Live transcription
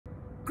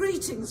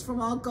Greetings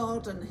from our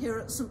garden here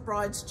at St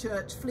Bride's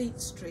Church,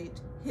 Fleet Street,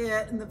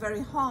 here in the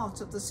very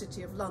heart of the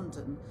City of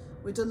London.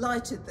 We're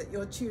delighted that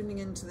you're tuning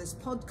into this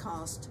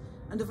podcast,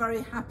 and a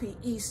very happy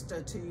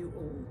Easter to you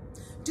all.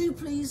 Do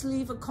please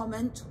leave a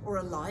comment or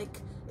a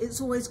like.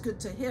 It's always good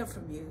to hear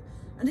from you.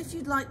 And if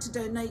you'd like to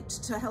donate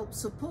to help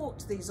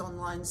support these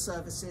online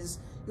services,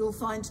 you'll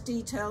find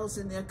details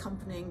in the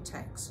accompanying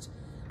text.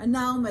 And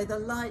now may the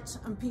light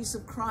and peace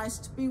of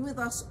Christ be with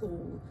us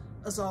all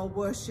as our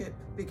worship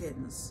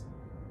begins.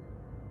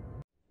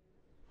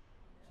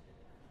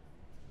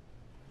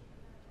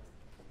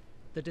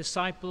 The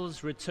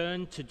disciples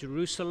returned to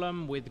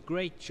Jerusalem with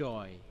great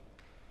joy,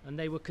 and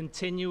they were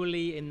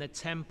continually in the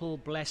temple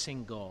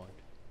blessing God.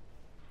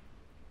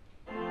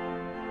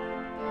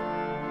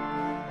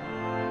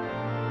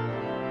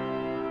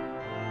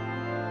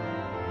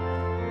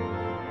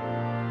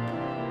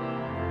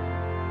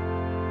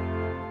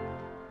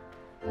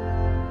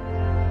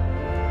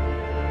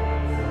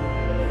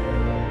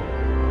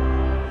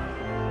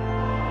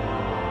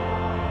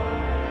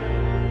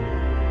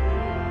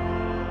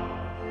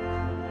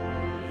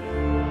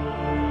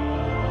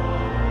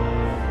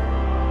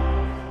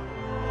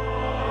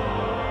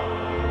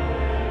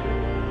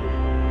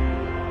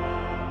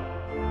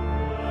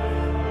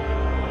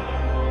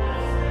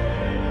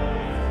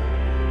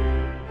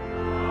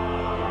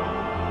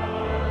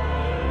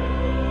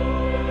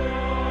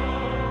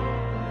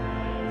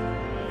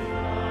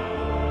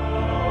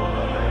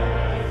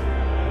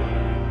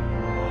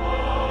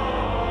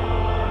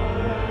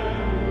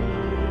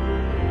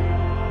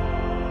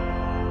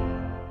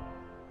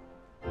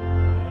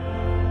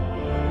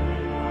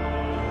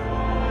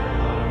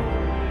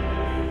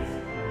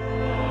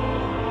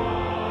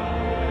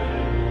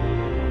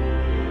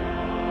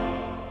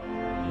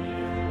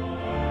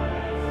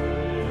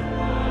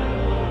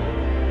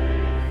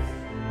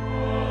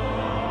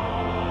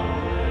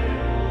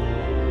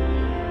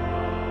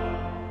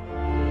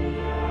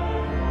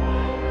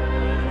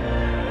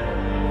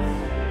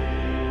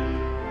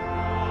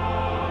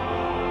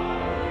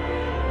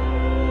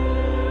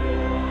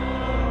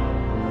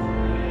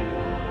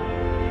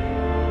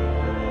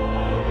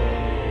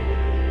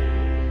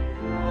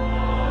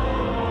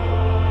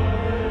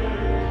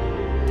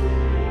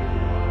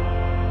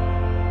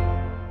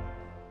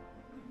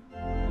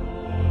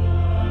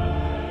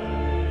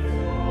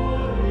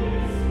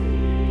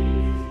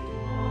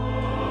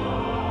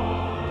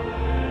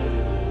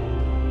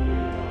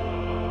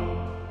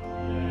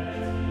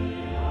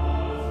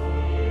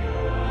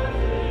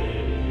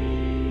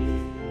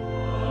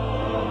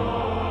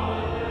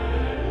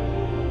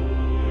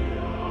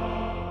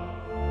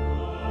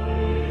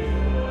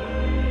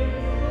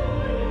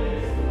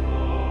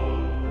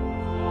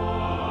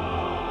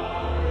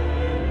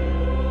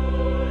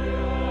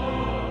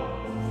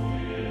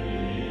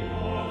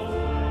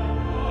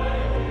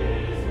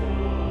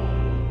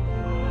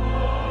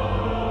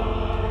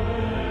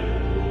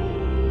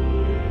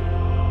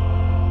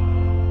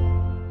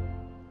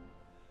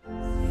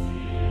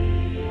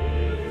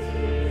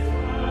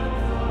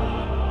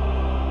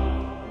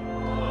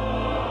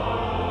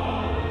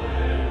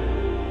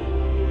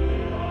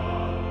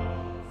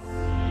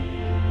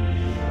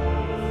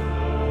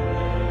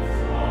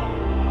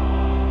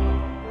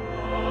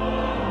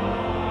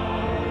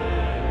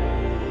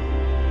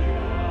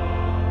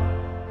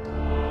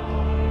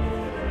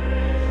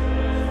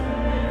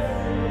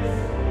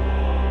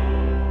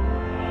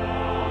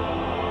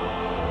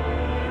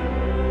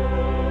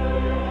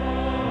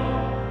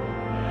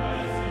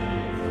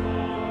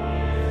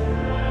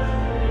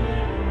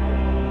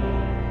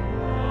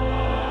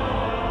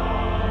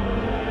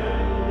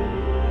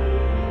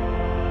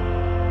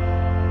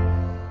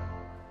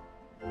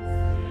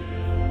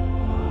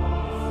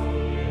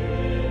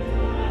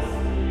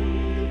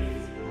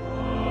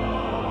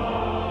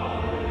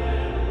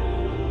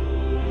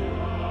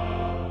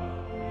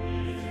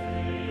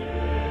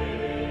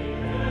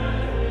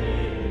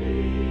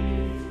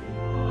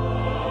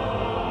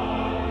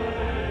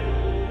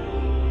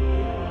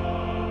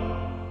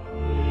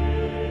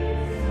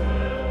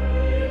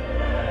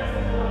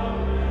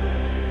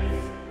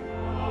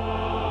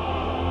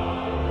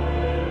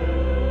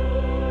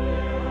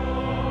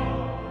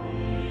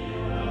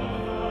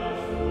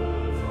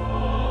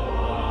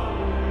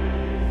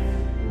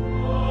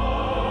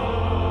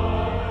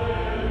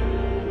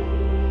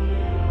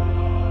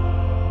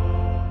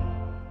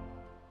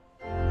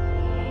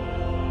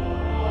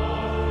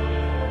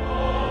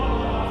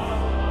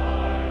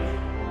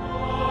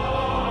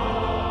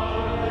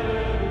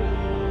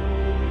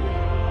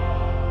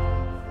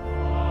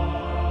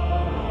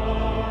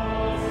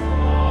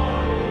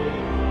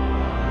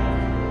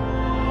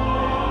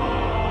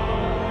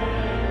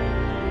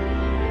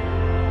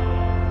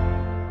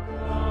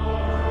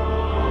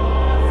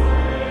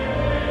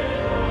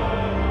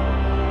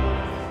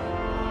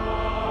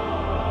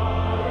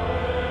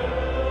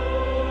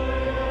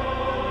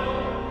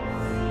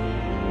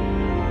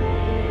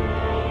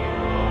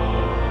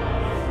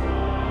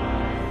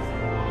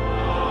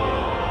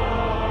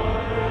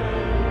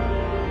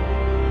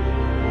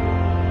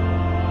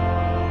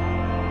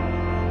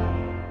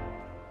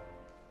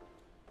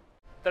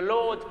 The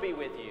Lord be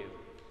with you.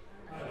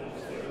 And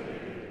also with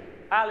you.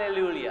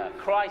 Alleluia,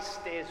 Christ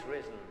is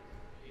risen.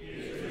 He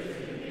is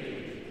risen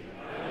indeed.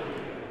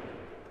 Alleluia.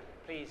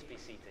 Please be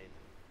seated.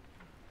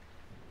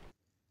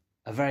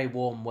 A very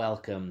warm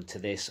welcome to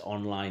this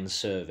online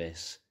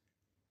service.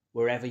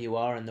 Wherever you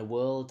are in the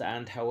world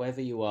and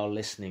however you are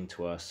listening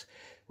to us,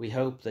 we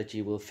hope that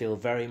you will feel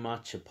very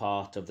much a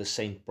part of the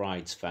St.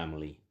 Bride's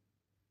family.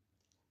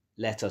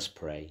 Let us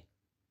pray.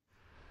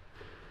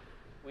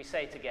 We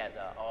say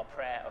together our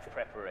prayer of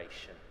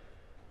preparation.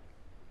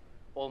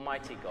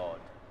 Almighty God,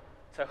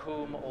 to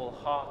whom all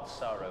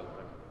hearts are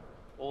open,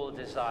 all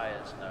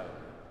desires known,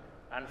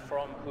 and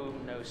from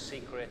whom no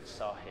secrets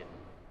are hidden,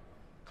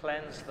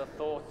 cleanse the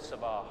thoughts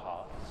of our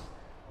hearts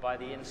by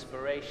the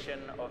inspiration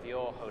of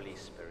your Holy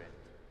Spirit,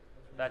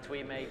 that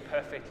we may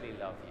perfectly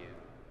love you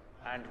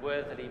and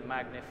worthily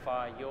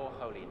magnify your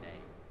holy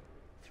name,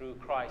 through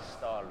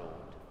Christ our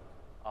Lord.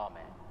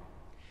 Amen.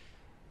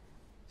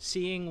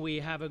 Seeing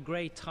we have a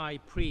great high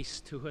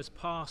priest who has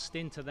passed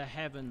into the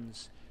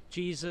heavens,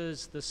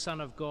 Jesus, the Son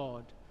of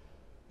God,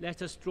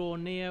 let us draw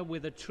near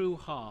with a true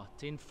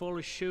heart in full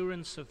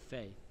assurance of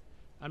faith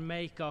and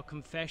make our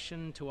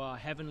confession to our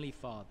Heavenly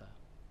Father.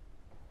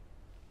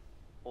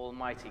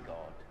 Almighty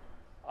God,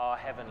 our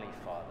Heavenly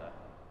Father,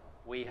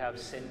 we have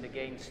sinned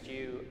against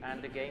you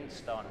and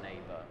against our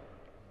neighbour,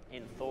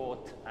 in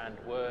thought and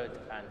word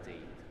and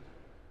deed,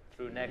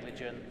 through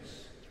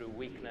negligence, through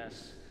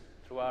weakness,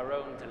 through our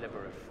own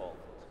deliberate fault.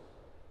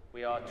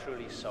 We are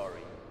truly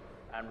sorry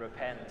and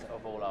repent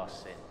of all our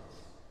sins.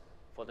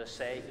 For the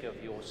sake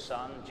of your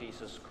Son,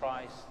 Jesus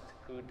Christ,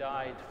 who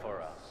died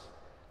for us,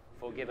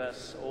 forgive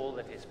us all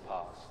that is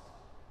past,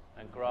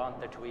 and grant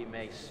that we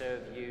may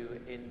serve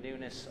you in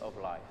newness of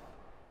life,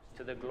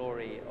 to the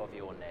glory of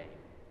your name.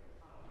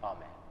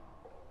 Amen.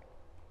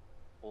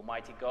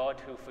 Almighty God,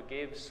 who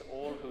forgives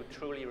all who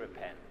truly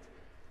repent,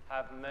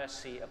 have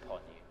mercy upon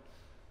you,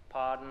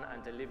 pardon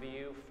and deliver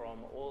you from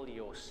all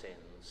your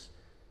sins,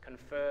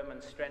 confirm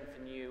and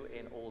strengthen you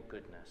in all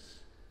goodness,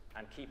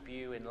 and keep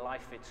you in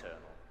life eternal,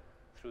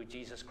 through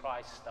Jesus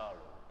Christ our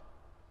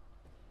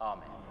Lord.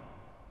 Amen.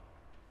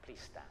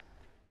 Please stand.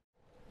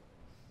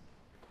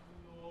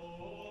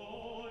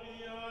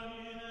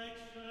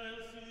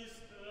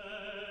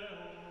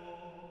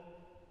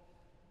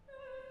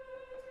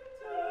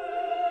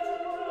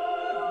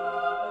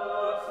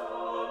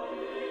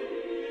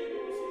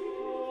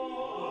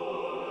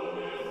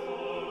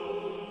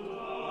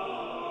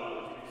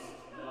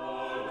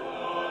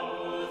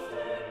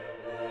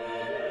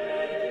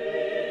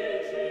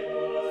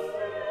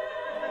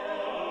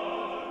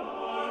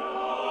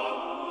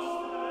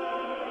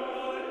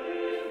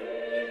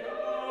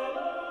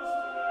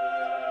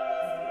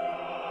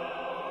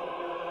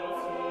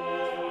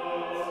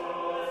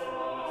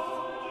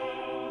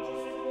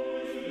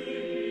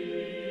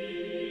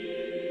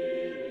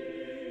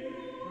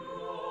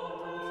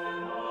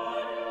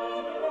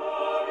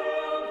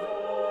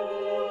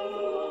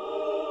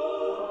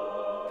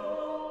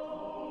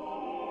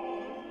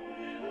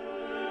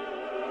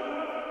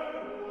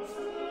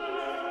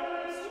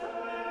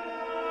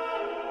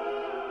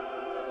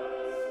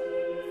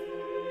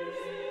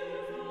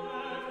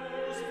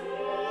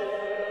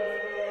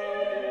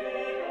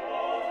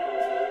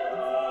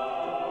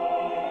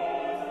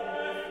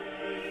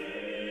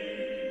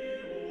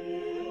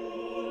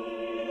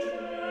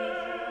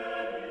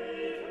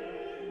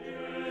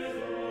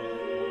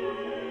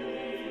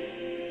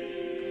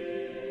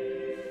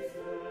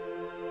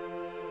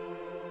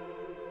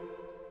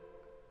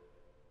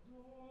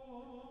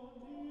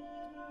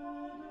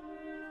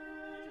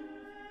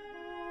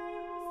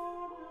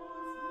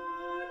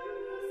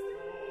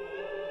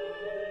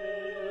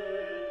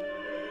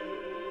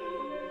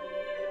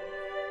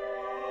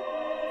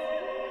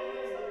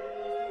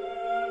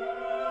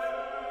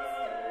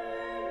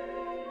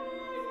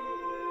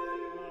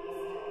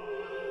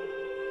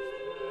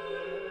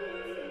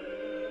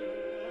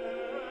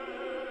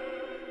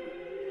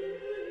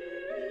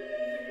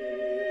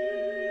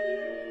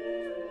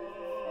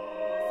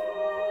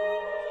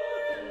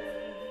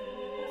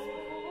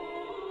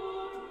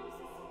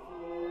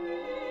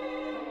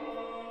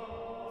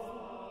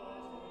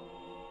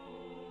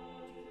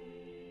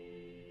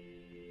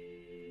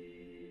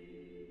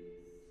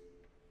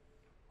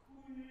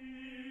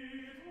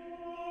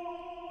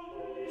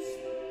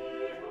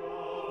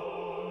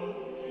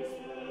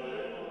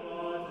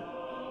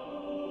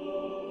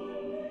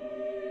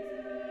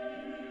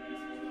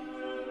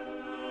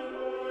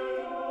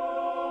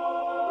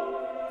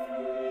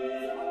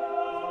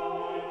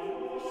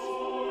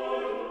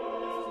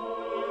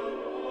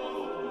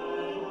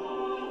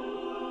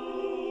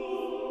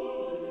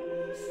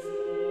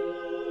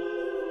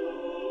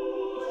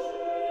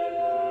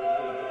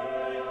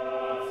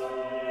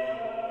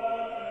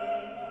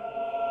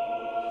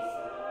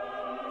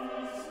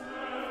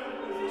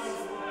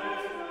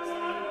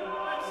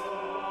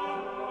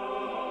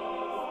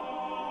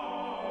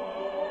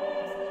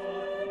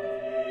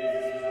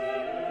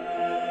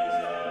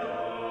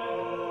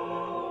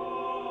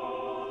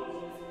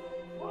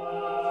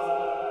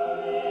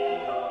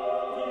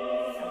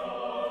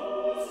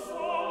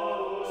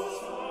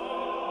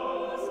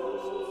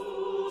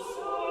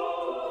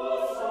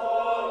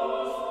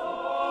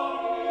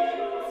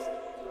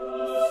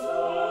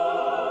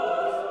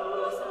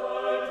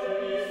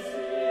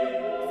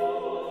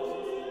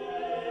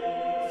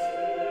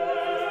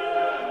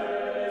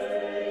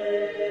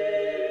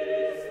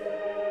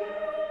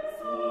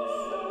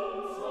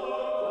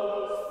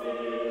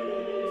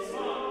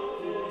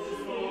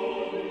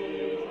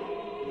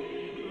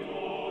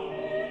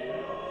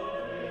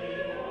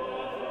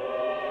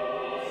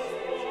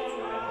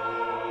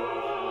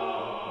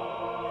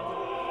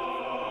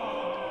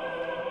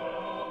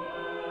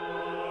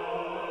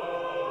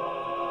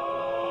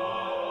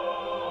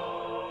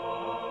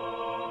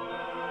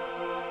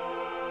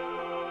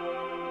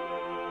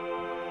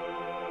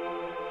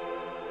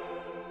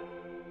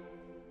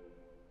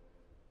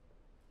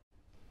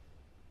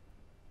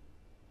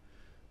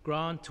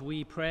 Grant,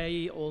 we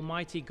pray,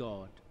 Almighty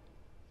God,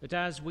 that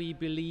as we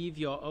believe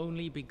your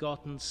only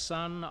begotten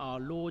Son, our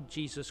Lord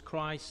Jesus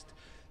Christ,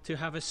 to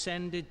have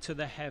ascended to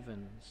the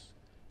heavens,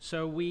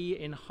 so we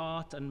in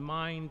heart and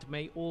mind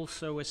may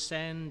also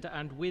ascend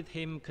and with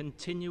him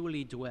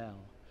continually dwell,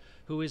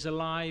 who is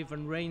alive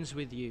and reigns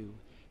with you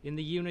in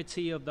the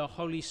unity of the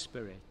Holy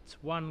Spirit,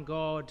 one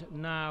God,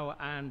 now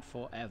and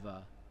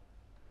forever.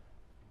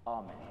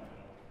 Amen.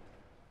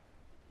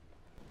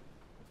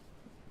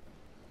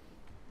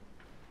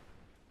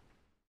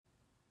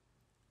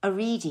 A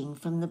reading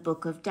from the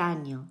book of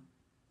Daniel.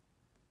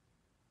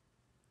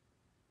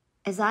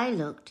 As I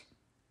looked,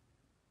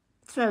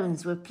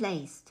 thrones were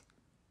placed,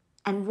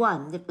 and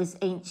one that was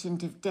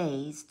Ancient of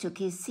Days took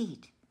his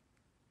seat.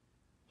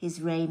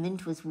 His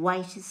raiment was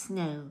white as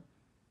snow,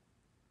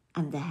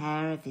 and the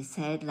hair of his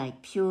head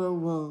like pure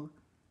wool.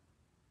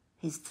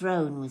 His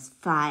throne was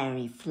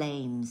fiery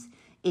flames,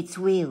 its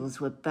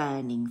wheels were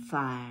burning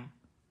fire.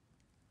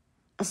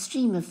 A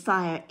stream of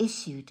fire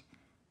issued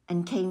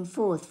and came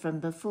forth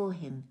from before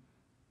him.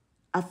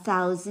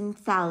 1,000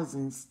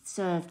 thousands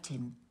served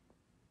him,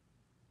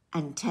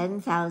 and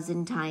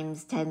 10,000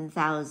 times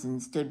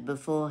 10,000 stood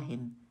before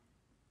him.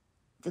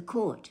 The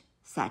court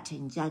sat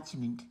in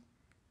judgment,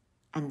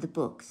 and the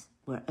books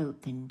were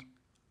opened.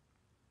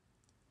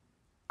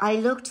 I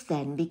looked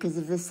then because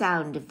of the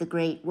sound of the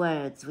great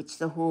words which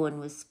the horn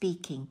was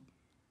speaking.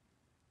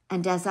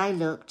 And as I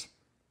looked,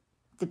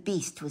 the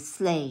beast was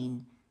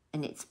slain,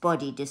 and its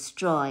body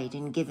destroyed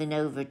and given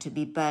over to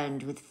be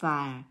burned with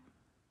fire.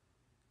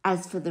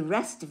 As for the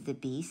rest of the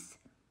beasts,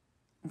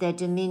 their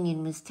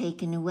dominion was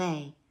taken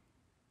away,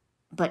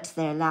 but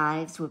their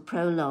lives were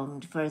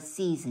prolonged for a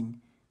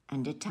season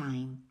and a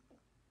time.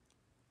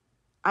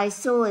 I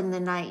saw in the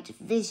night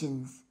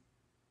visions,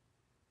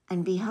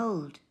 and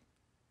behold,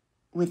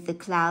 with the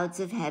clouds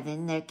of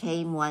heaven there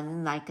came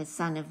one like a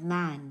son of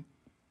man,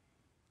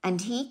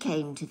 and he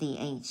came to the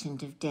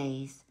Ancient of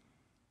Days,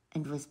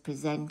 and was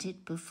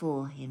presented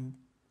before him.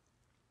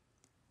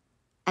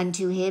 And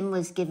to him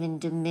was given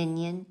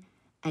dominion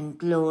and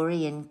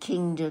glory and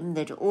kingdom,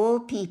 that all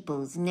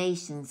peoples,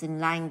 nations, and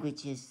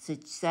languages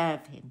should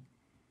serve him.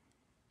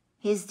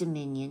 His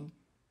dominion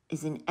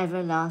is an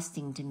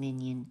everlasting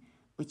dominion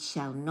which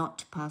shall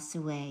not pass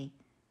away,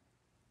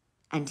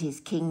 and his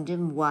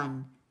kingdom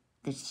one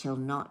that shall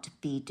not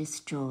be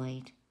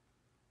destroyed.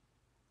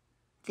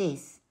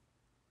 This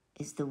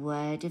is the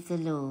word of the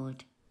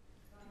Lord.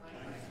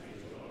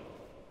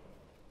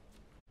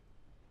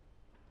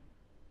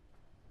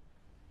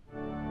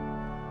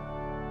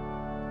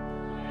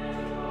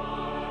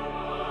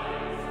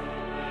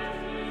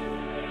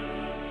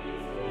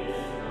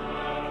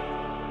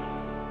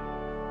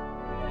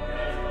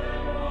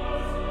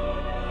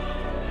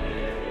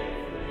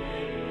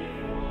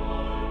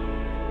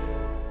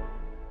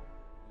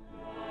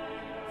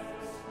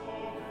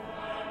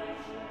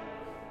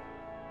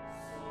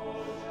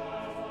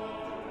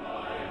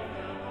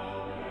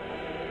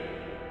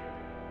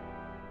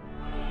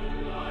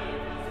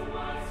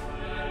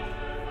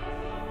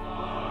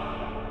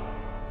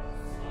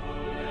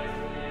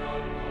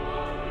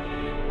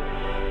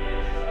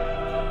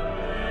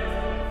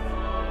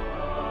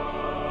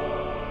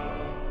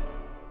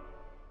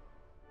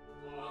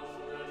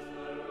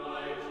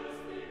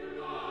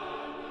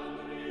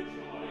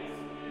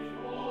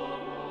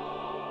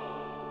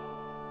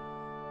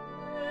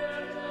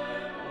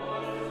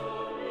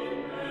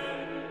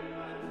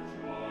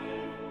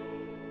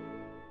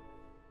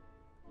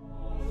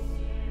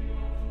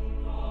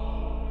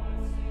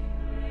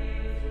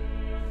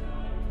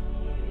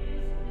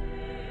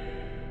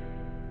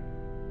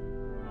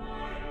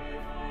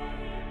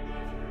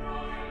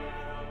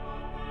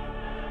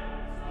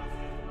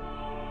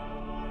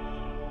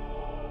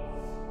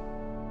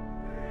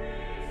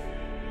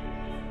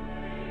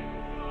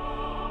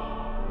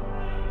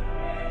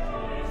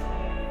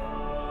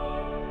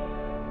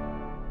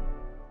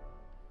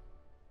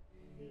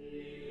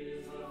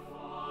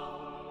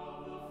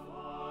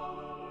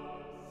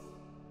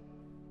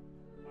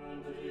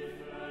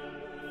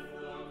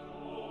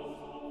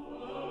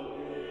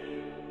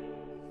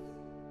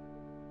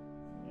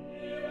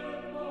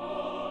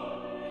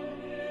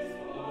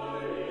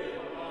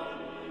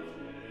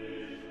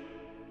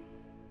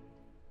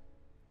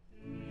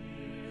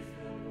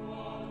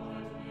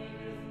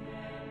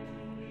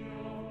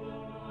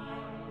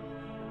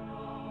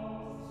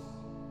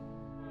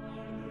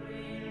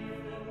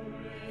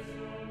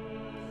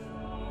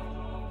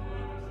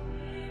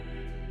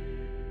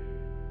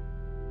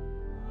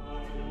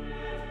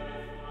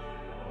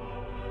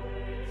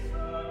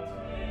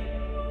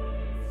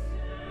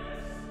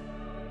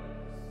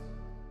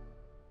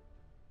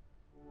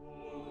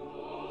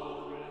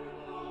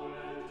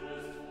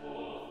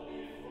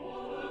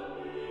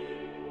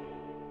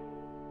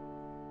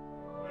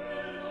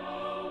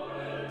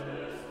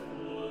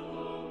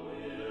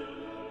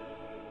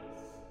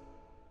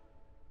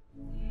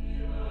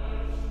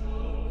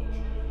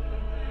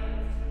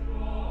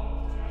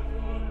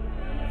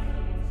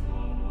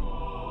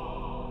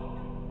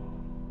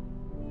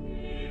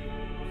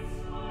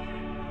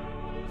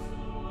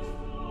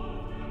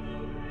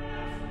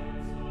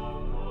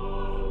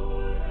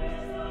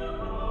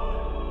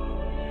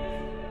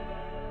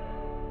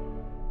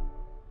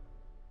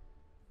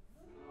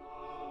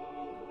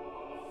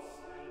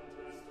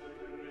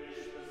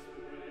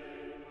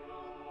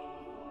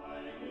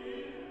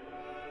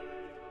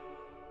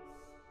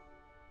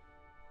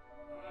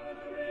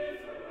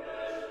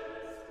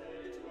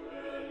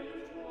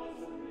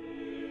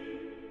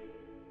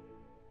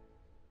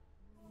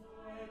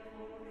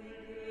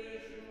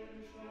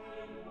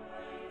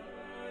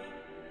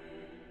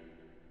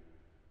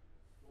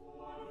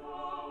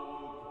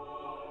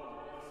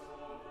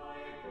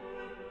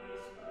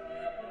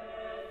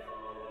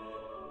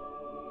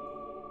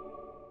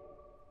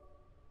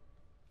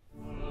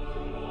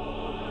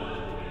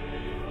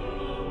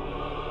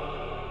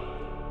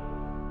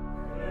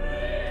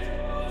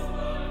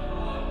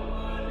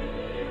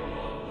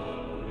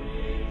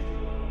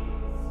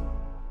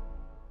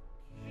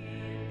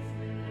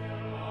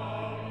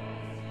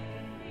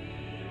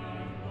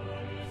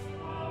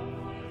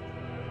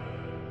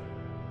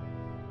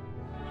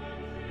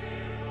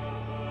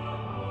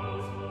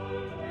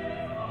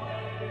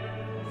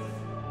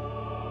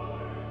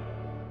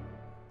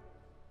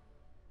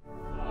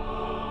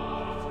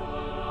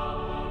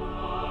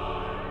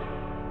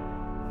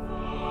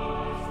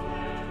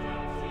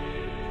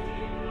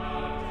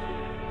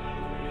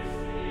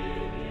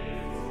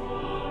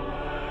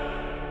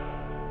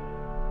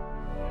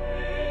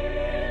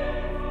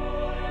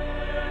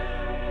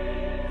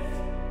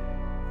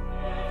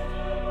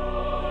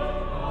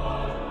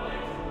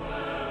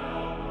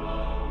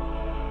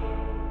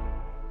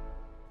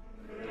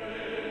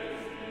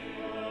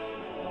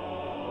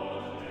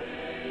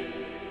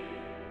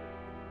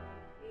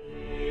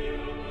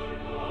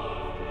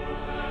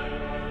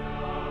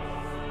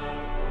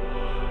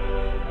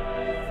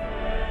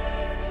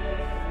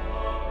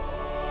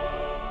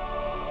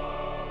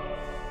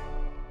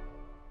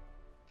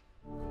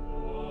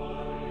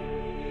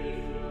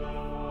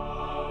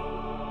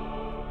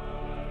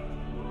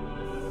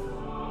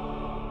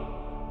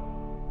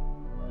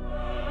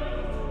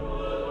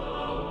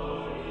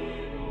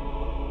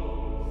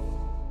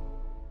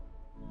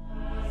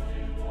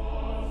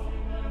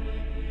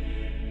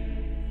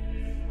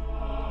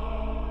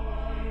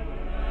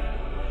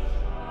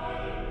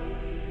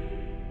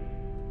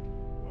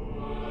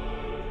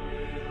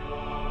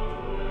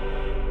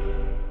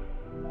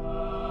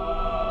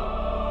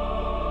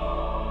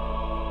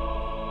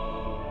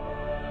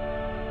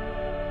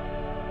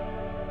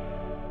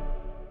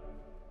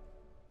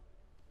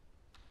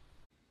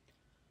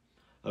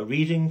 A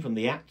reading from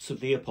the Acts of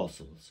the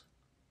Apostles.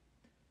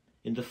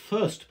 In the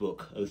first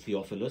book, O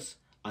Theophilus,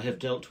 I have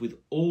dealt with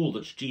all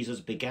that Jesus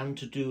began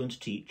to do and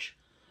teach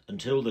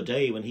until the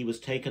day when he was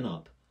taken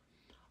up,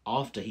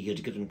 after he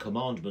had given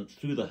commandment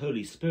through the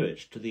Holy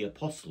Spirit to the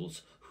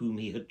apostles whom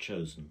he had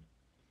chosen.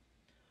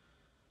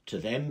 To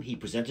them he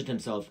presented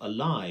himself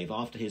alive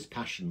after his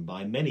passion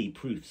by many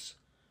proofs,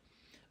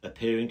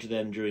 appearing to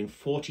them during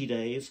 40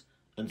 days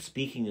and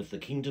speaking of the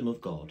kingdom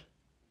of God.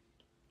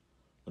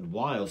 And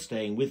while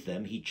staying with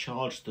them, he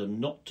charged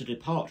them not to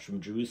depart from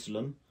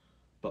Jerusalem,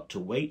 but to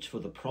wait for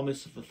the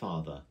promise of the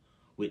Father,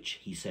 which,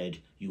 he said,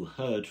 you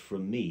heard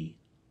from me.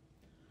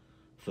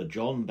 For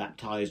John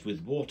baptized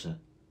with water,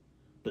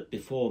 but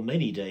before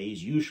many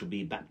days you shall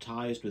be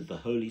baptized with the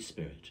Holy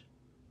Spirit.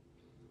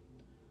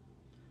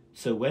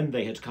 So when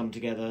they had come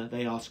together,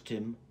 they asked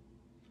him,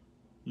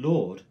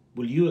 Lord,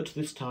 will you at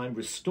this time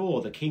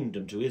restore the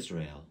kingdom to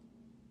Israel?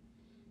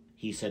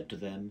 He said to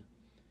them,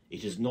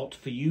 It is not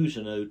for you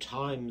to know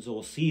times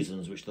or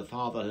seasons which the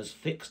Father has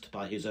fixed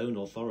by his own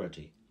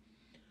authority.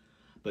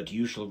 But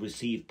you shall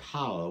receive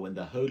power when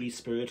the Holy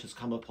Spirit has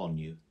come upon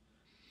you,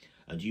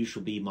 and you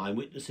shall be my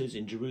witnesses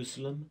in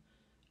Jerusalem,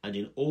 and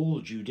in all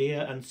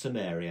Judea and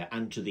Samaria,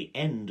 and to the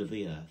end of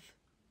the earth.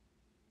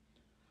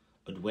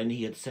 And when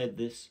he had said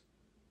this,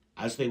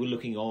 as they were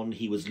looking on,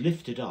 he was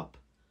lifted up,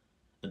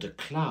 and a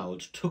cloud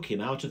took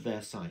him out of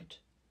their sight.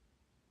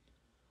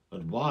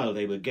 And while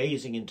they were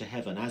gazing into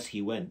heaven as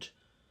he went,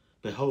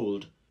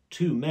 behold,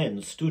 2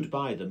 men stood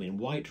by them in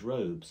white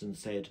robes, and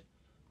said,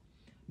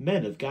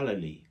 Men of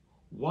Galilee,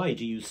 why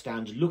do you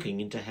stand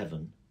looking into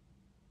heaven?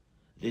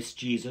 This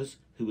Jesus,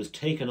 who was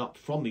taken up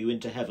from you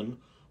into heaven,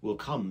 will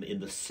come in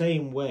the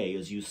same way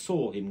as you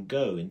saw him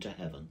go into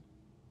heaven.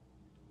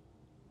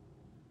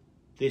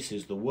 This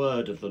is the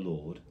word of the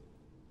Lord.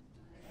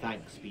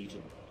 Thanks be to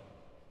God.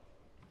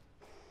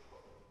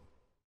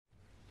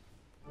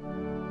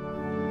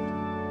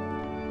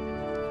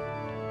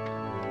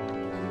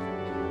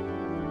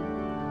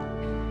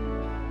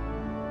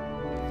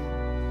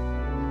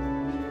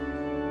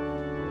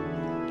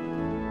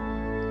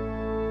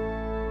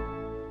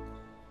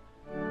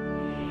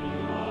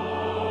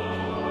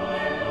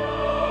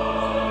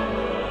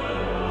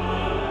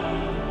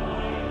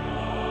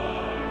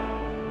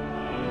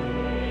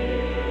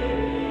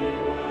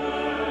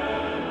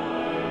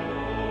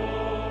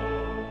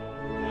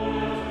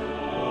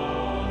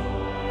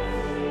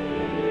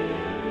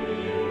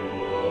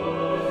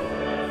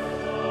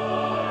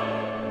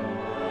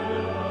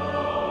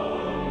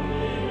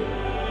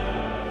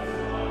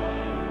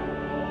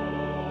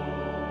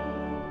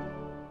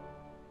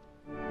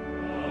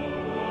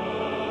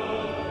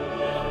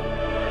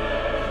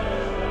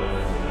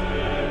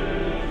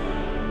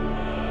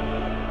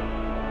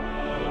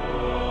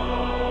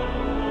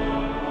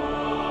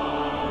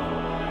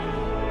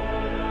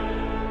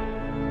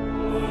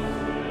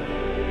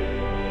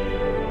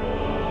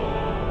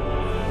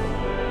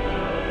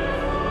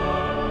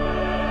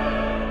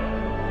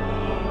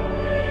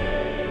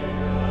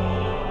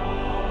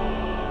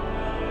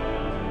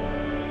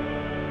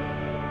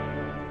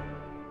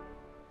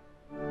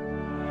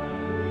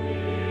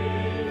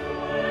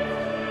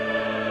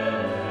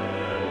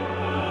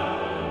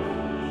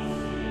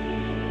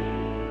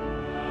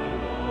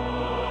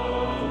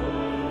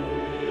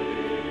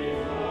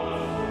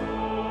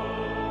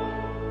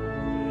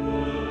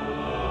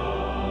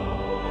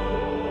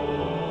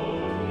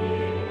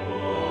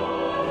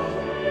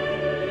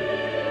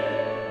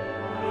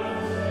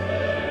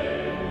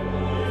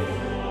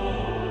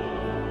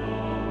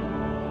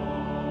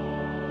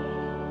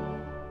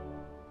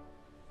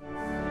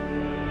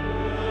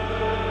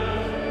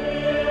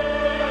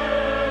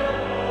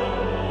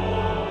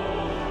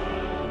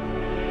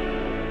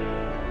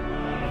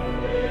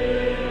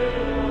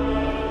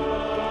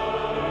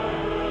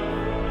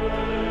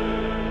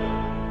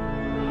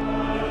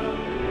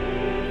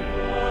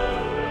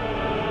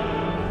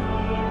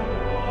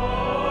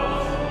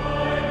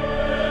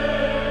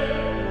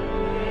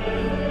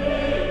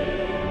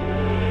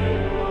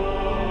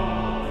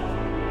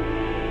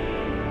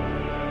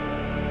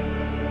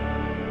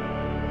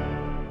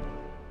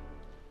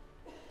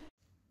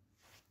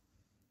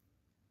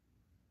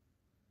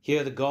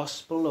 Hear the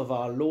Gospel of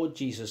our Lord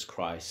Jesus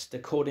Christ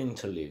according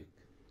to Luke.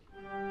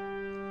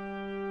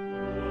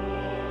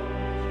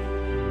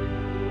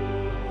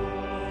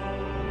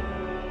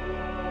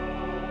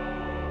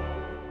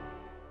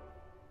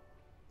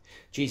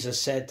 Jesus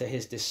said to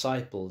his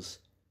disciples,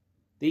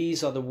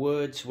 These are the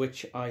words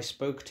which I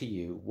spoke to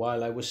you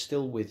while I was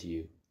still with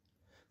you,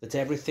 that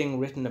everything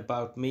written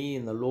about me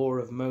in the law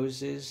of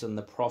Moses and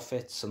the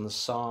prophets and the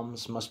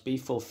Psalms must be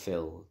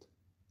fulfilled.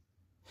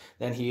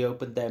 Then he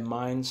opened their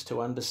minds to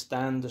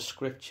understand the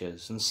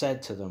Scriptures and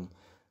said to them,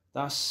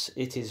 Thus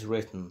it is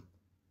written,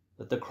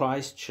 that the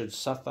Christ should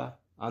suffer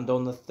and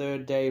on the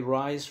 3rd day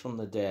rise from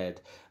the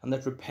dead, and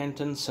that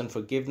repentance and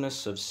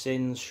forgiveness of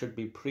sins should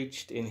be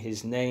preached in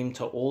his name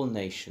to all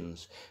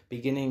nations,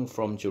 beginning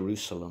from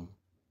Jerusalem.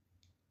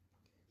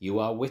 You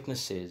are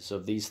witnesses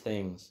of these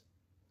things.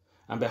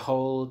 And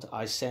behold,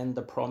 I send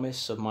the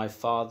promise of my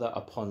Father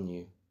upon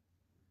you.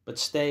 But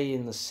stay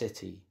in the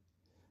city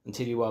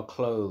until you are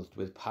clothed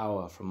with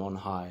power from on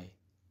high."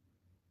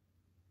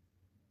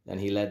 Then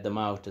he led them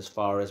out as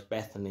far as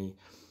Bethany,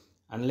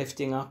 and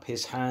lifting up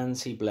his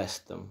hands he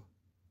blessed them.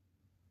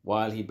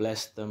 While he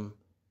blessed them,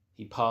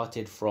 he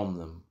parted from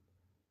them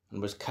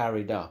and was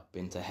carried up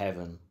into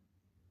heaven.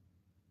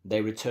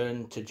 They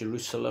returned to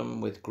Jerusalem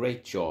with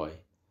great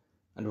joy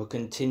and were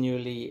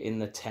continually in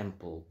the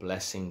temple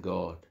blessing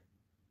God.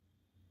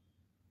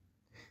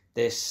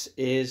 This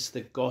is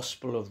the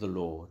gospel of the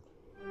Lord.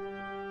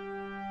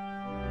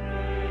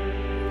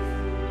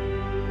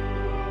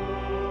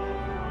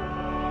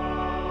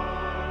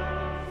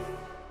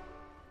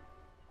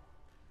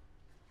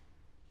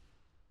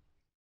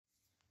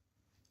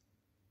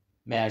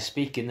 May I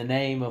speak in the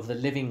name of the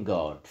living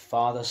God,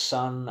 Father,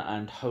 Son,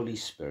 and Holy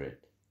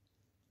Spirit.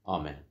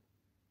 Amen.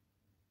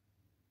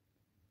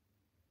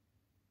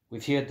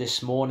 We've heard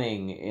this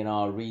morning in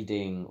our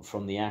reading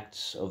from the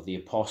Acts of the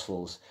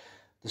Apostles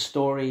the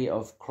story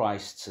of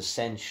Christ's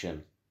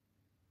Ascension.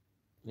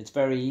 It's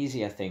very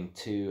easy, I think,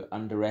 to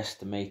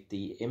underestimate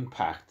the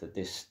impact that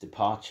this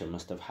departure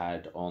must have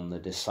had on the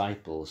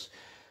disciples,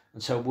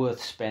 and so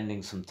worth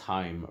spending some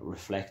time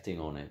reflecting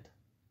on it.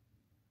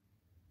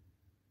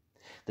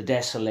 The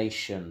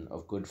desolation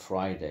of Good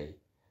Friday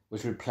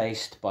was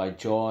replaced by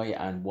joy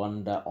and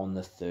wonder on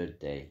the third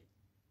day.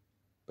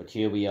 But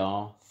here we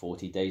are,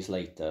 40 days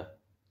later,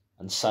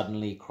 and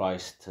suddenly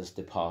Christ has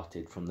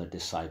departed from the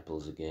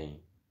disciples again.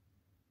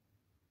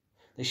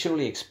 They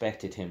surely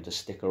expected him to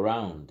stick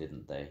around,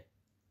 didn't they?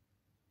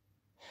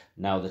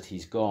 Now that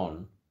he's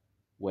gone,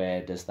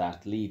 where does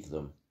that leave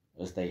them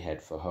as they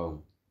head for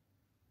home?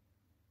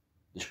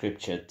 The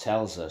scripture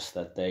tells us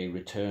that they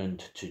returned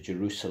to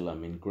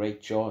Jerusalem in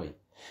great joy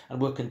and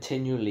were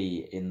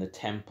continually in the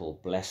temple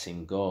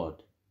blessing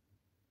God.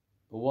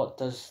 But what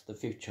does the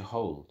future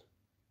hold?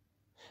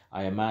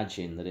 I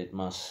imagine that it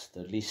must,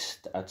 at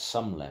least at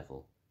some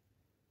level,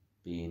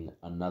 be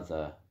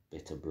another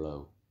bitter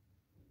blow.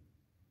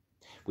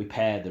 We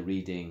pair the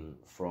reading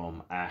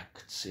from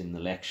Acts in the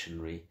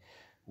lectionary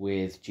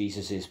with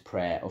Jesus'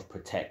 prayer of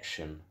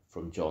protection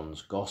from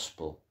John's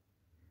Gospel.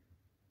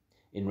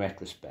 In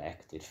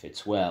retrospect, it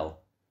fits well,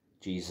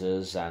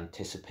 Jesus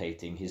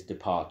anticipating his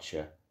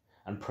departure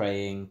and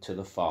praying to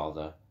the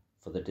Father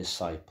for the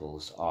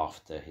disciples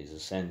after his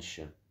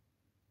ascension.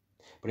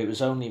 But it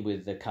was only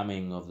with the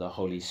coming of the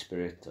Holy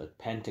Spirit at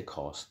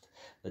Pentecost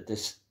that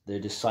the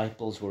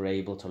disciples were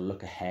able to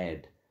look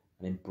ahead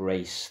and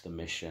embrace the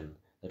mission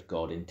that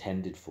God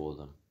intended for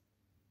them.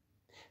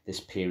 This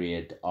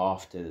period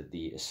after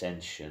the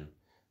ascension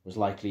was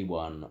likely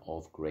one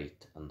of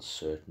great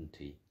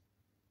uncertainty.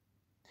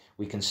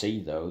 We can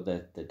see, though,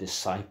 that the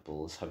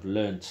disciples have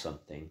learned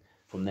something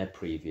from their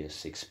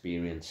previous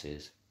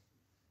experiences.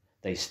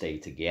 They stay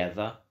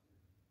together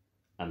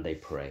and they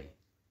pray.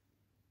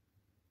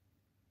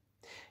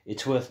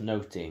 It's worth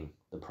noting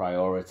the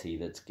priority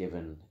that's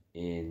given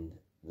in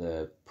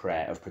the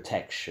prayer of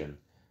protection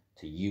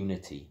to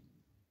unity.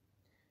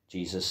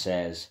 Jesus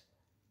says,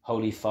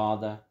 "Holy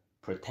Father,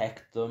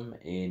 protect them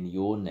in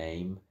your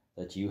name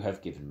that you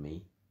have given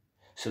me,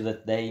 so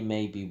that they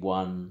may be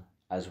one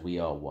as we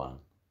are one."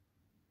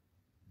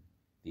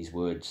 These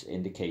words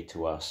indicate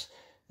to us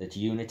that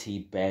unity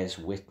bears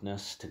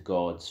witness to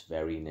God's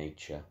very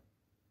nature.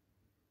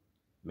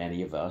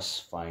 Many of us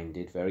find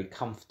it very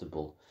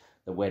comfortable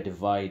that we're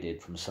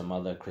divided from some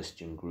other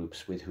Christian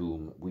groups with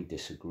whom we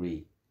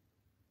disagree.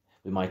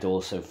 We might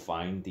also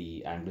find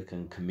the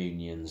Anglican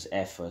Communion's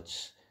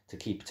efforts to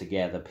keep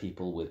together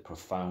people with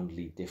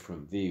profoundly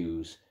different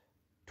views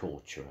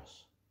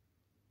torturous.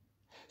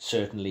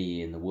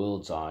 Certainly in the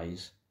world's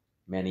eyes,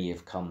 many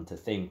have come to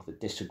think that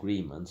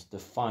disagreements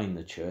define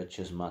the Church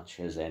as much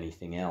as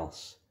anything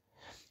else.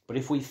 But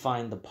if we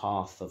find the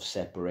path of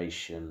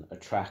separation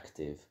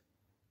attractive,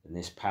 then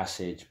this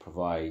passage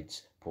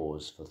provides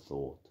pause for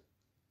thought.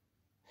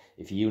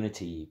 If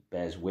unity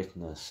bears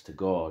witness to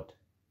God,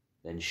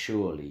 then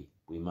surely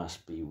we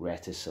must be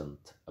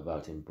reticent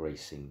about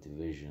embracing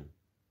division.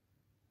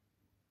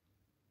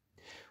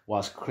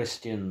 Whilst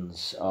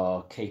Christians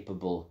are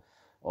capable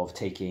of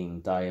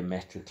taking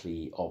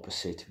diametrically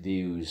opposite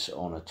views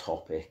on a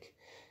topic,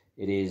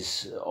 it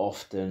is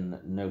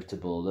often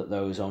notable that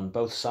those on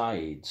both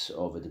sides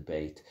of a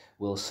debate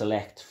will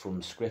select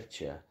from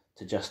Scripture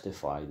to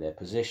justify their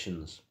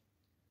positions.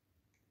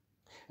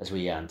 As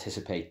we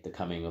anticipate the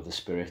coming of the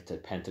Spirit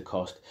at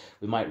Pentecost,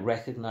 we might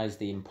recognize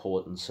the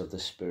importance of the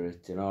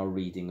Spirit in our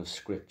reading of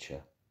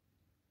Scripture.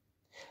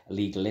 A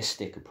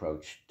legalistic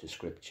approach to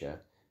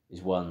Scripture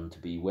is one to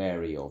be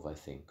wary of, I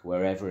think,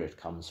 wherever it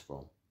comes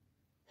from.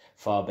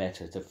 Far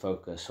better to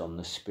focus on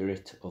the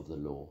spirit of the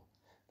law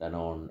than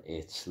on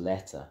its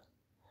letter.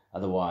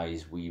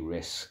 Otherwise, we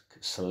risk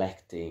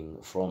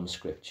selecting from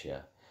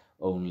Scripture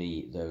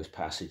only those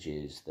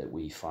passages that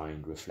we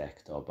find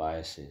reflect our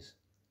biases.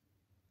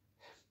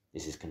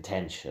 This is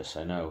contentious,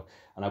 I know,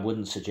 and I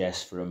wouldn't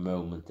suggest for a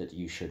moment that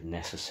you should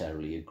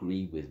necessarily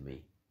agree with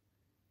me.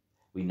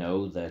 We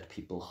know that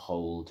people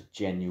hold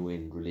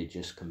genuine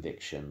religious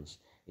convictions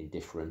in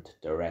different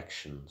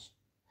directions,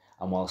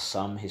 and while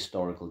some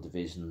historical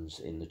divisions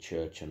in the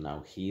Church are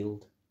now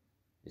healed,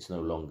 it's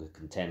no longer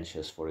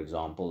contentious, for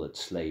example, that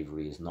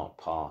slavery is not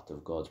part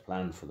of God's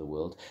plan for the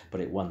world,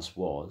 but it once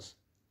was.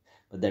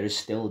 But there is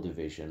still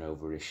division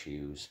over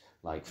issues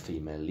like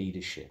female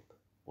leadership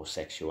or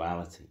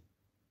sexuality.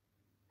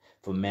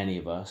 For many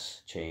of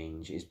us,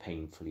 change is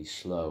painfully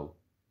slow.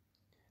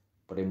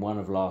 But in one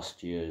of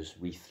last year's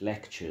Revd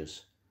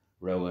lectures,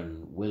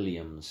 Rowan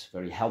Williams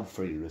very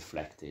helpfully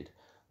reflected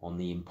on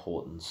the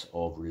importance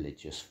of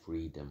religious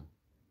freedom.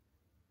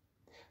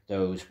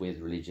 Those with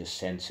religious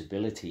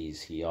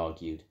sensibilities, he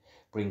argued,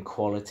 bring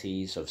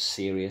qualities of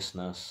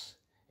seriousness,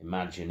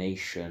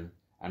 imagination,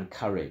 and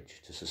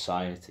courage to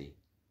society.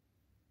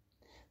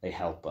 They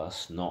help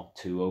us not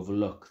to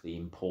overlook the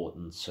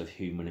importance of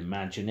human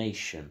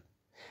imagination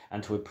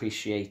and to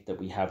appreciate that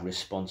we have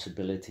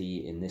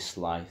responsibility in this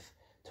life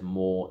to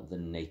more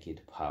than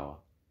naked power.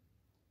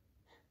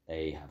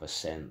 They have a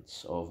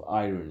sense of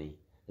irony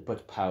that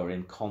puts power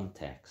in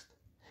context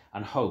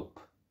and hope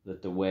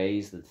that the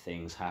ways that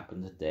things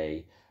happen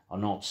today are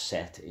not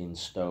set in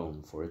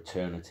stone for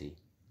eternity.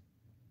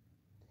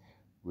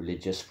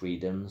 Religious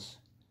freedoms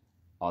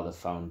are the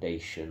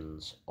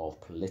foundations of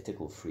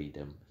political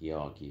freedom, he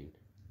argued,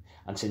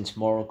 and since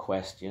moral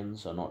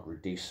questions are not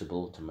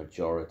reducible to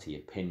majority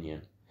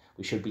opinion,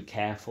 we should be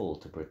careful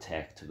to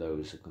protect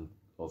those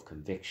of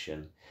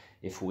conviction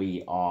if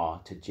we are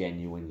to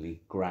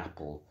genuinely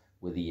grapple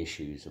with the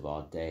issues of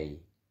our day.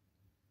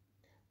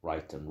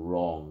 Right and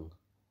wrong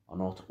are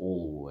not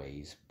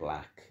always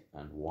black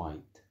and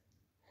white,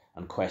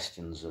 and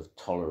questions of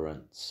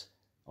tolerance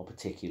are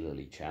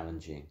particularly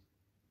challenging.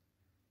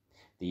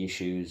 The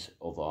issues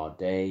of our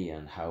day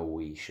and how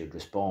we should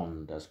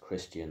respond as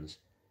Christians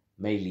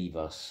may leave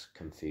us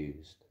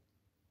confused.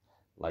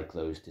 Like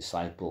those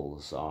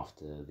disciples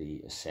after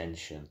the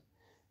Ascension,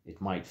 it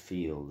might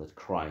feel that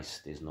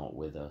Christ is not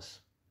with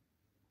us.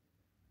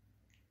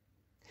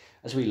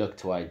 As we look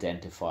to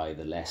identify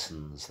the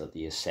lessons that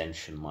the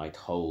Ascension might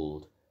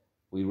hold,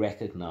 we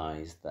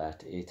recognize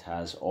that it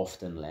has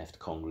often left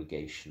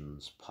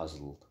congregations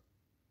puzzled.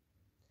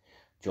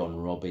 John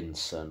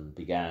Robinson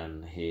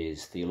began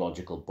his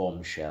theological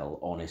bombshell,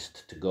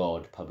 Honest to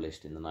God,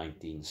 published in the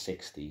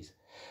 1960s,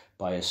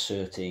 by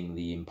asserting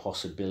the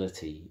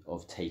impossibility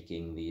of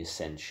taking the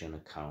Ascension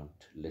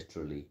account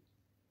literally.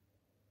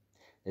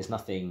 There's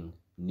nothing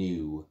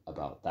new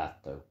about that,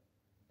 though.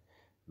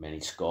 Many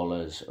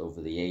scholars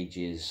over the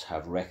ages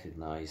have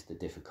recognized the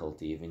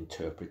difficulty of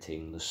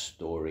interpreting the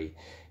story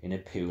in a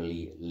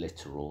purely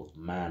literal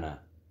manner.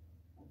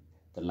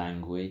 The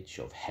language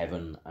of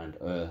heaven and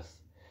earth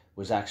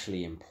was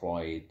actually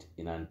employed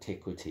in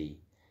antiquity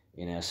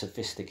in a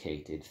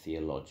sophisticated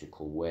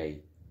theological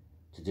way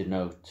to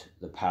denote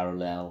the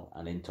parallel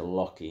and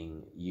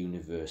interlocking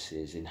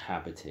universes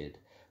inhabited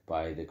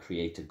by the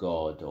Creator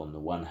God on the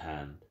one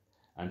hand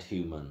and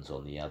humans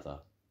on the other.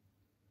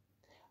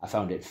 I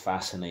found it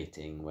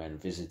fascinating when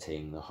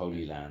visiting the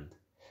Holy Land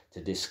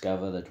to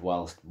discover that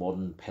whilst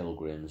modern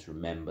pilgrims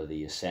remember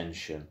the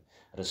Ascension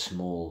at a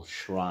small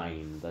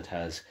shrine that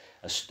has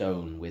a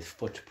stone with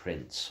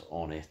footprints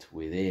on it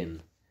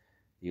within,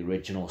 the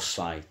original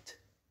site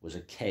was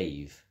a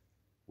cave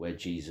where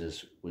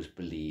Jesus was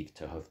believed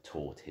to have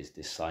taught his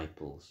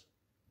disciples.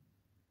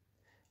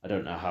 I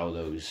don't know how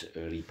those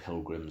early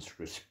pilgrims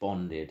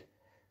responded,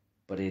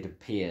 but it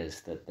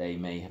appears that they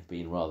may have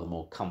been rather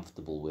more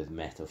comfortable with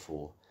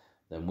metaphor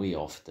than we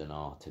often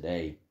are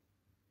today.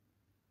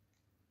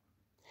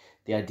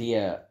 The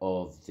idea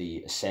of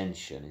the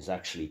Ascension is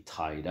actually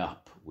tied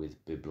up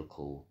with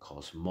biblical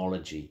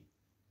cosmology.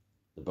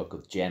 The book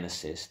of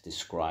Genesis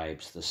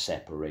describes the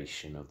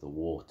separation of the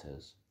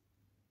waters.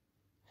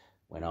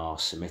 When our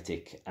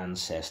Semitic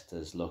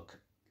ancestors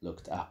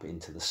looked up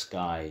into the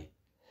sky,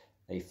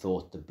 they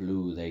thought the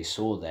blue they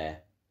saw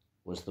there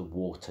was the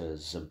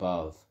waters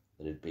above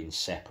that had been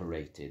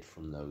separated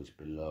from those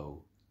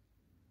below.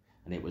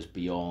 And it was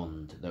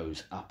beyond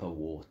those upper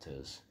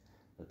waters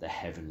that the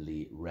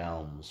heavenly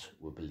realms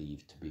were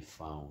believed to be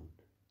found.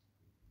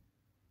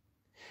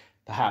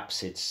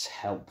 Perhaps it's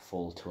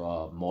helpful to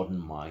our modern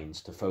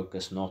minds to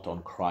focus not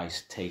on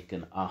Christ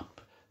taken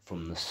up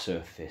from the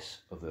surface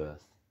of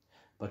earth,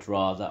 but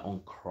rather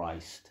on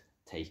Christ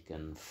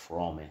taken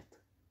from it.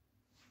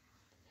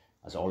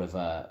 As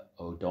Oliver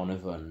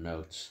O'Donovan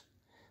notes,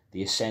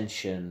 the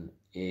Ascension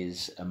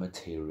is a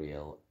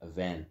material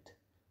event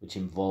which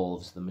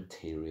involves the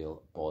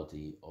material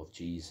body of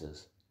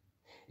Jesus.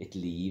 It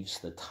leaves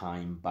the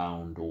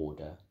time-bound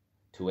order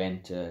to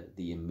enter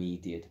the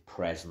immediate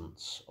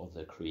presence of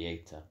the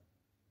Creator.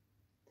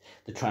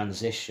 The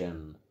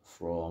transition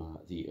from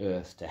the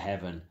earth to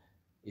heaven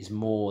is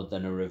more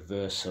than a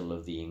reversal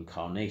of the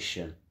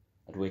incarnation,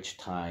 at which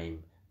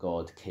time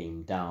God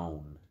came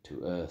down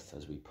to earth,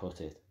 as we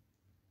put it.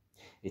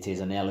 It is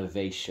an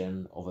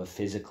elevation of a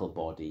physical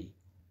body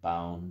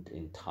bound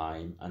in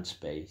time and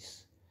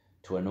space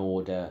to an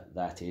order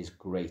that is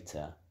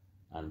greater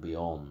and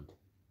beyond.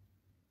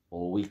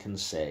 All we can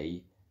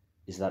say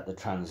is that the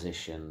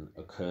transition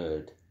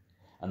occurred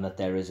and that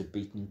there is a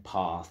beaten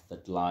path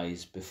that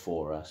lies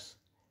before us,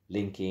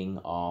 linking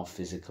our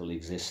physical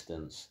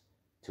existence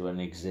to an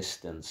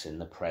existence in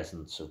the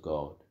presence of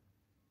God.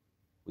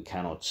 We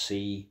cannot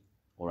see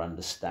or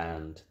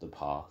understand the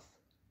path.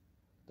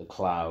 The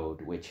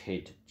cloud which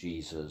hid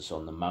Jesus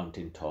on the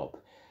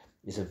mountaintop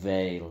is a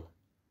veil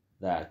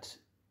that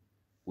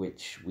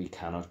which we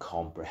cannot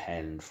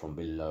comprehend from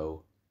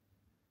below,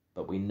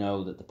 but we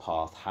know that the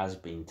path has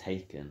been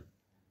taken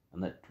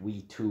and that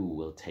we too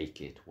will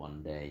take it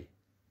one day.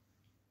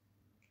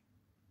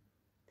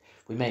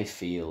 We may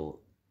feel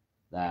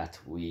that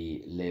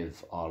we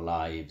live our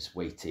lives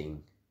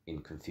waiting in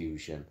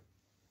confusion,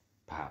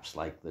 perhaps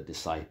like the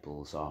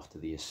disciples after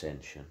the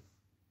Ascension.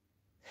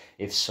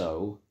 If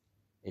so,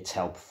 it's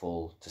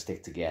helpful to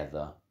stick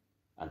together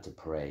and to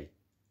pray.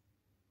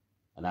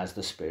 And as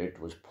the Spirit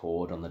was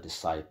poured on the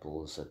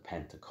disciples at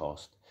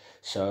Pentecost,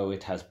 so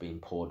it has been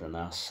poured on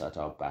us at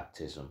our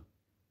baptism.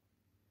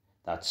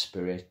 That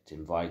Spirit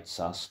invites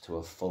us to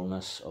a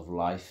fullness of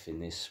life in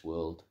this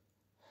world,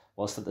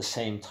 whilst at the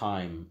same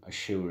time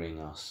assuring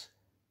us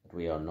that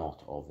we are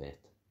not of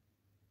it,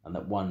 and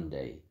that one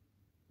day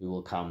we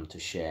will come to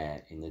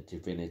share in the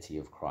divinity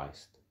of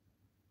Christ,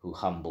 who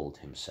humbled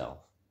himself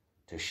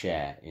to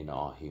share in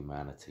our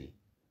humanity.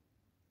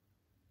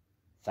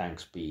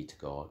 Thanks be to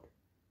God.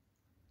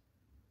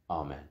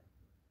 Amen.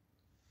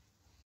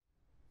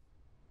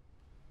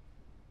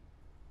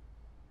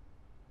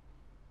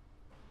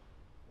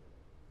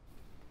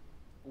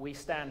 We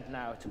stand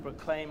now to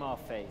proclaim our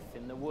faith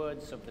in the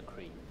words of the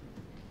Creed.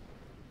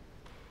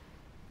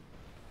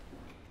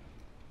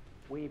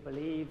 We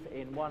believe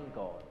in one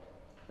God,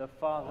 the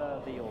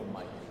Father, the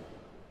Almighty,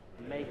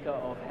 maker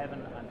of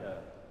heaven and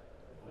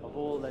earth, of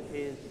all that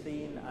is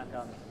seen and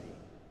unseen.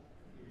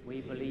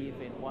 We believe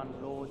in one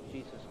Lord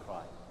Jesus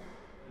Christ,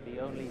 the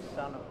only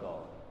Son of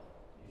God,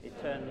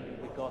 eternally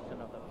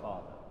begotten of the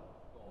Father,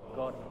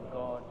 God from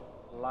God,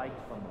 light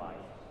from light,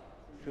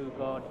 true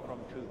God from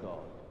true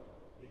God,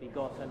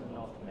 begotten,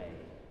 not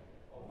made,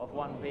 of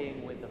one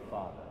being with the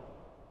Father.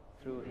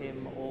 Through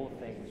him all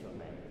things were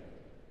made.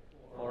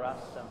 For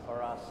us and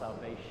for our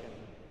salvation,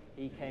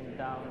 he came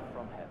down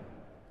from heaven,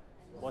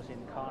 was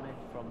incarnate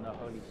from the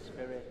Holy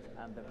Spirit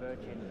and the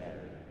Virgin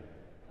Mary,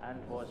 and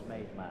was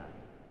made man.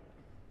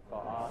 For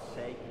our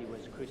sake he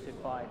was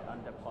crucified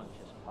under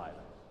Pontius Pilate.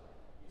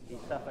 He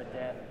suffered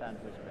death and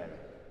was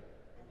buried.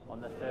 On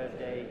the third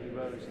day he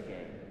rose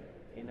again,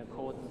 in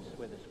accordance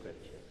with the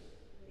Scriptures.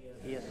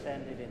 He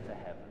ascended into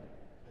heaven,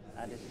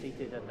 and is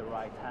seated at the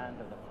right hand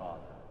of the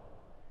Father.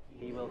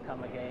 He will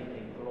come again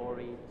in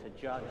glory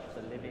to judge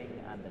the living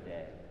and the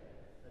dead,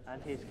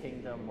 and his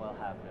kingdom will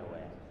have no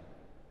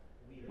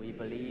end. We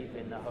believe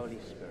in the Holy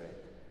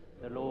Spirit,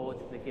 the Lord,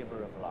 the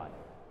giver of life,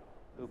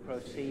 who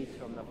proceeds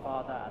from the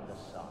Father and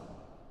the Son,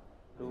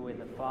 who with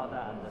the Father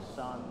and the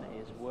Son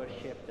is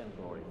worshipped and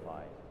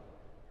glorified,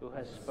 who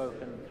has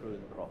spoken through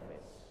the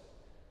prophets.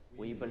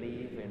 We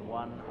believe in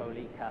one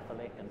holy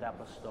Catholic and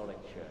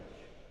Apostolic Church.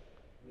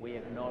 We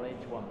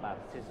acknowledge one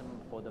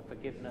baptism for the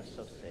forgiveness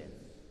of sins.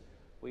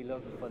 We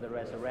look for the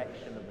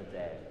resurrection of the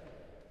dead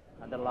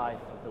and the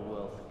life of the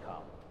world to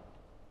come.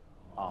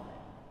 Amen.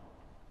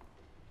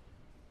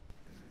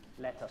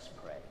 Let us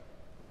pray.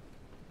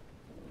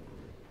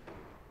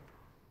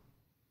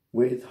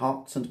 With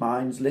hearts and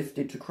minds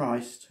lifted to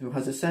Christ, who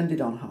has ascended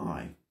on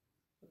high,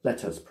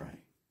 let us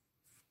pray.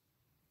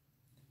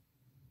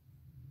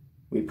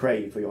 We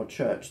pray for your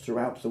Church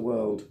throughout the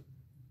world,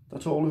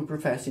 that all who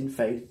profess in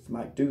faith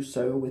might do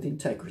so with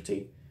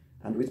integrity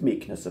and with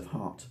meekness of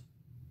heart,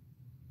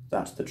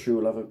 that the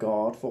true love of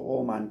God for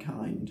all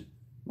mankind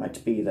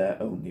might be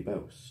their only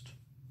boast.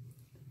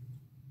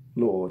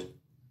 Lord,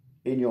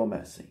 in your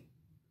mercy,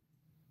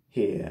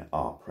 hear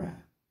our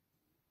prayer.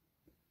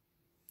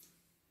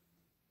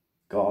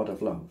 God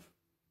of love,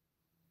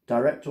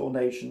 direct all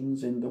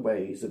nations in the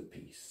ways of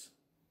peace.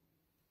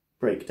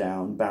 Break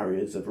down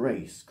barriers of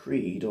race,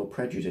 creed, or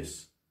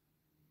prejudice.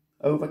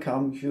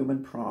 Overcome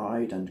human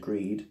pride and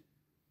greed,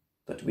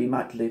 that we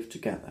might live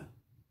together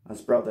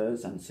as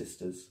brothers and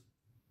sisters,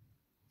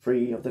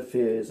 free of the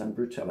fears and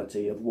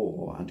brutality of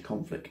war and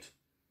conflict.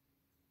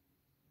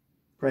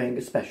 Praying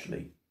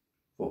especially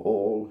for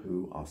all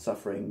who are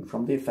suffering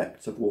from the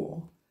effects of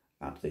war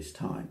at this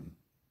time.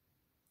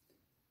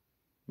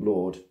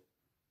 Lord,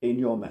 in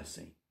your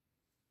mercy,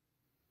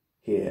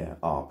 hear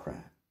our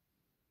prayer.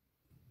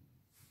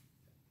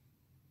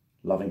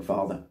 Loving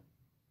Father,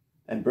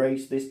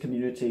 embrace this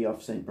community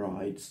of St.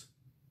 Brides.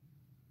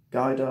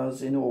 Guide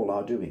us in all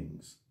our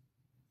doings,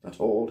 that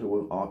all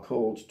who are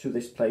called to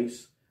this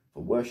place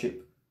for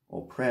worship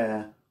or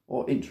prayer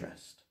or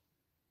interest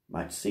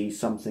might see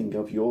something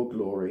of your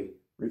glory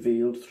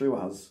revealed through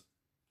us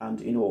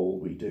and in all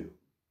we do.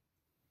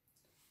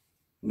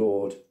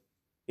 Lord,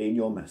 in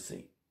your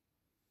mercy,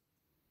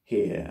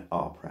 hear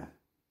our prayer.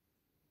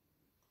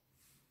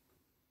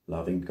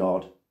 Loving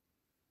God,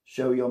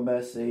 show your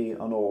mercy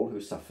on all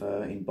who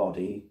suffer in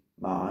body,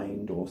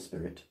 mind, or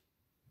spirit.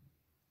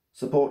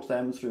 Support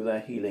them through their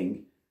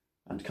healing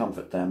and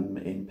comfort them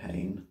in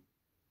pain.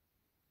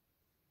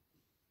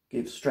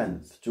 Give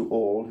strength to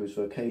all whose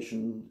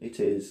vocation it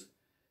is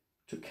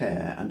to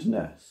care and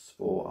nurse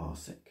for our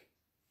sick.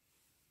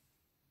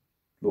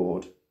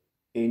 Lord,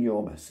 in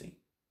your mercy,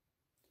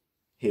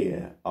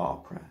 hear our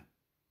prayer.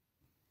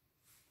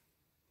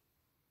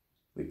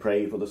 We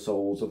pray for the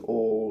souls of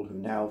all who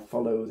now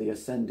follow the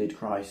ascended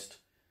Christ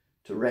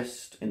to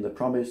rest in the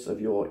promise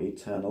of your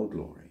eternal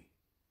glory.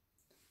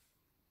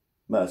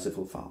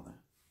 Merciful Father,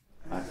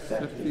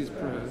 accept these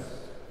prayers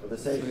for the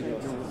sake of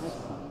your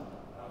Son,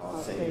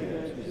 our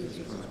Saviour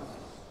Jesus Christ.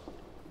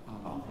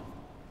 Amen.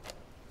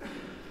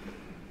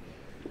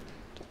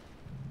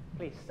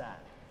 Please stand.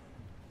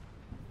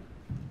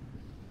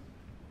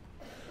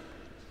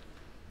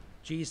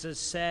 Jesus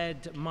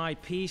said, "My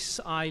peace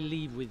I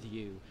leave with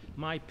you,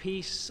 my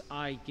peace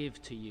I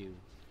give to you.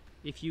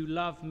 If you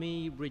love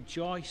me,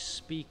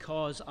 rejoice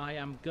because I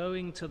am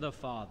going to the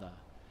Father."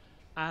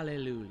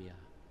 Alleluia.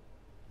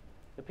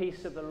 The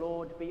peace of the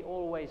Lord be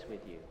always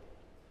with you.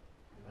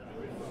 And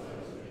with yours.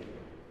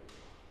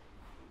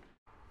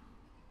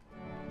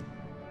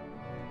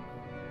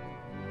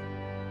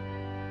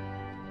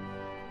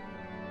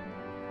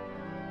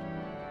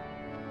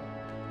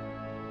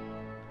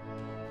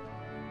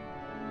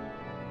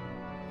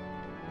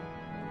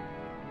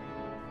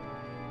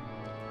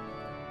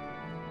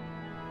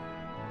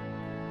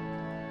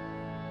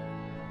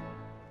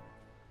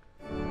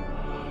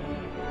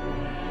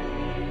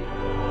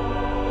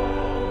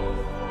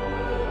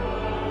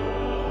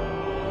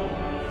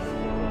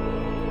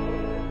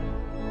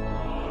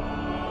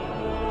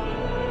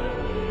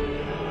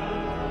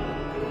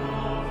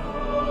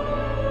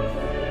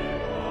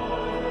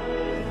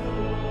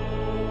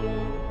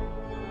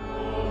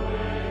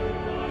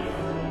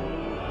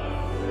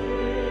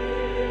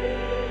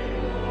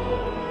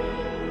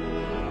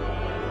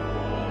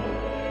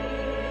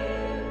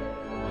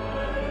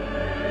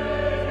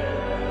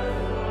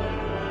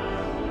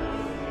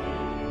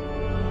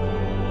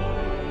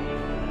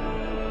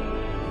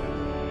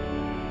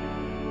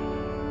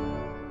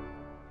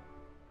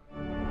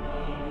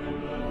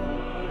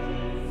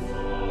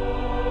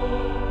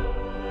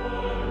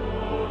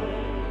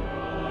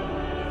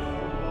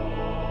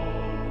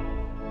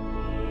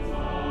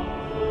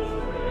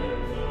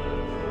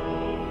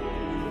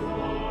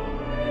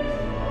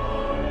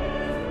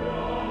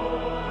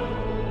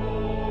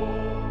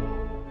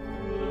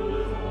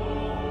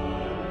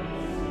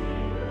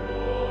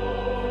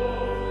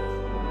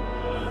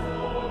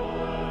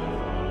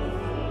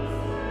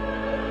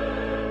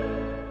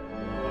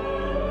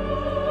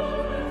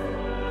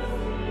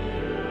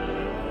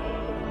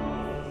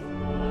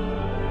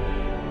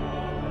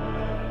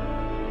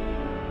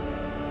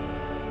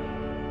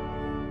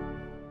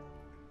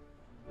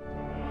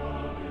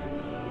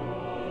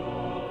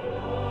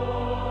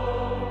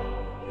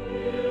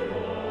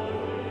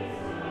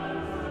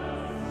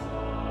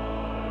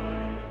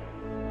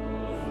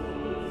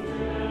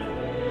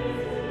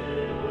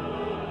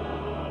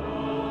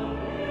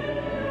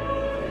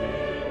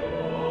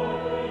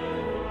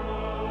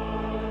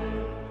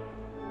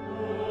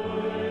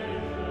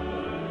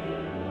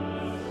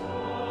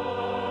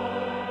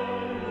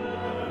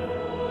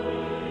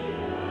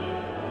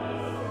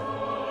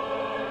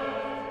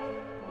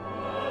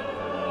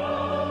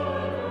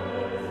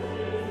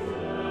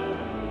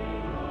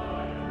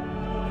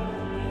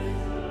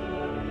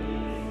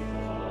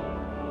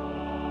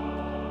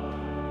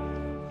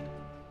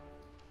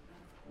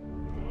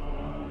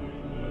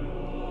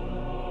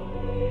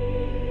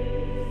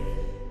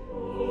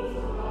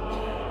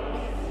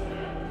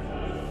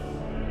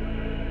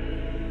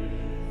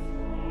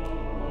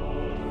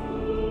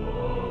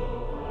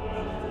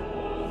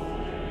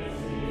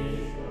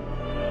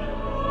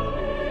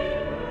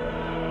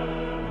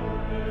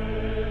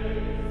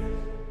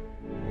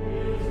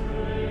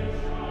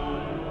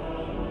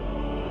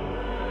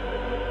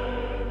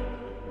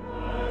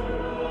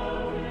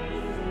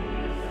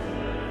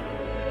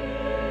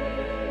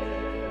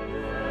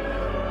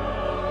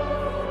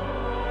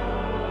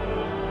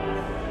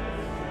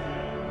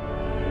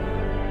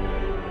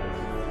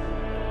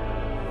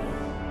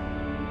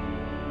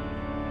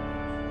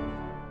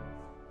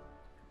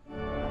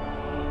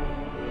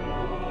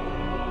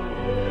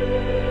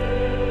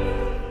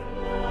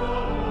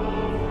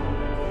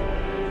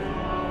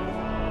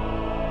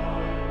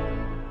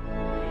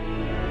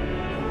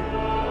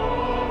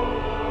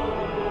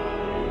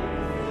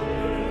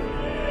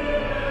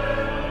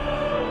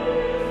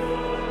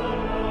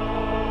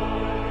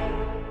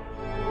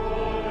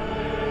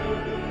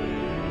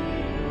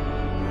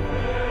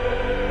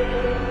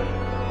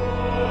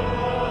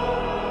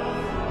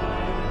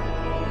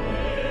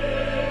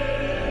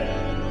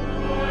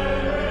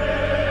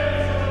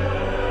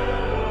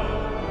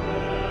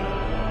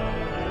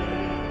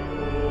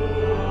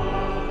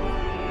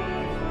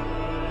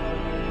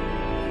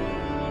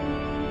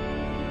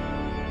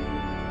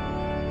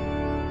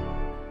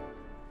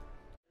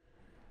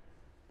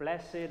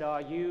 Blessed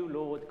are you,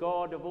 Lord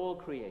God of all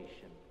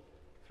creation.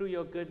 Through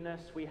your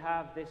goodness we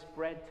have this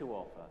bread to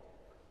offer,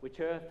 which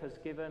earth has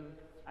given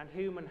and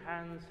human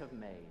hands have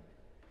made,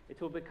 it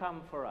will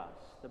become for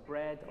us the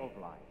bread of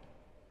life.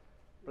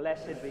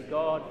 Blessed be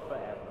God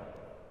forever.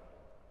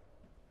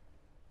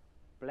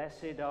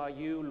 Blessed are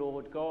you,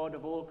 Lord God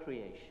of all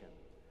creation.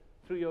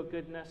 Through your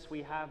goodness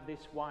we have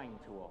this wine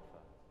to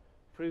offer,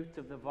 fruit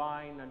of the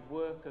vine and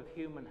work of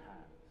human hands.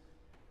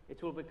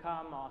 It will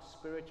become our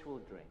spiritual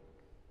drink.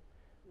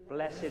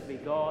 Blessed be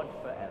God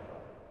forever.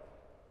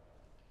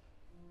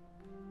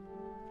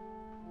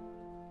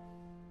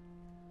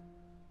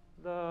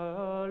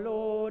 The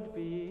Lord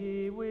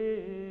be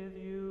with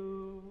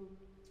you.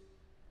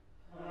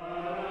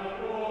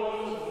 And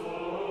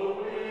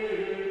also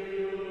with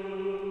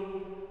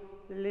you.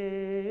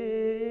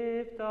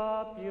 Lift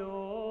up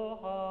your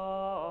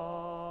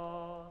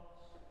hearts.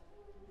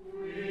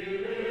 We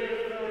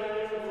lift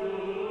them to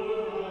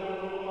the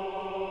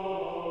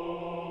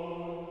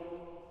Lord.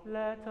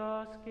 Let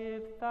us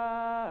give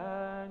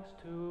thanks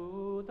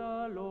to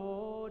the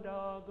Lord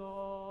our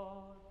God.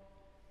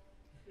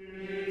 It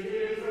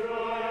is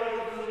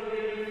right to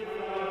give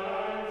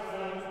thanks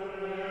and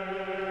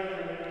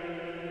praise.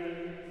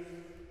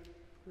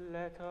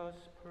 Let us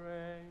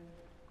pray.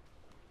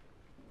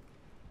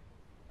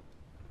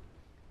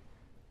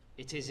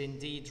 It is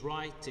indeed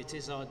right, it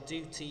is our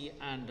duty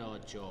and our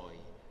joy,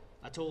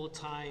 at all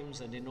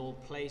times and in all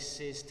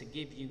places, to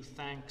give you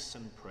thanks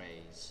and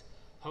praise,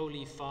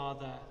 Holy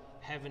Father,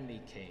 Heavenly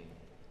King,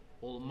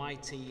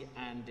 Almighty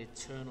and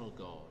eternal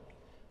God,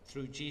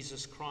 through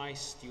Jesus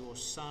Christ, your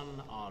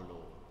Son, our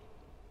Lord.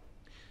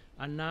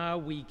 And now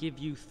we give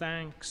you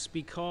thanks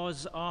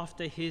because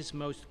after his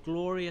most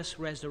glorious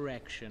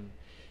resurrection,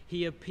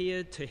 he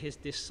appeared to his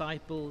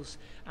disciples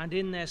and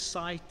in their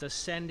sight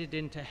ascended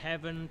into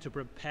heaven to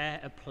prepare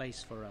a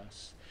place for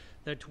us,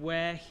 that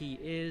where he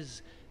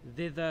is,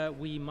 thither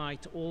we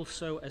might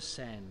also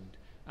ascend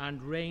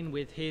and reign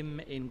with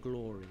him in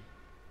glory.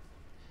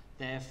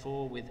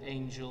 Therefore, with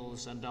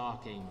angels and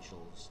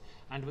archangels,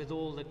 and with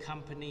all the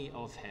company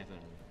of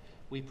heaven,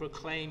 we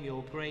proclaim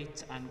your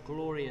great and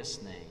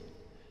glorious name,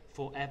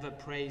 forever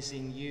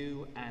praising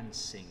you and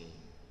singing.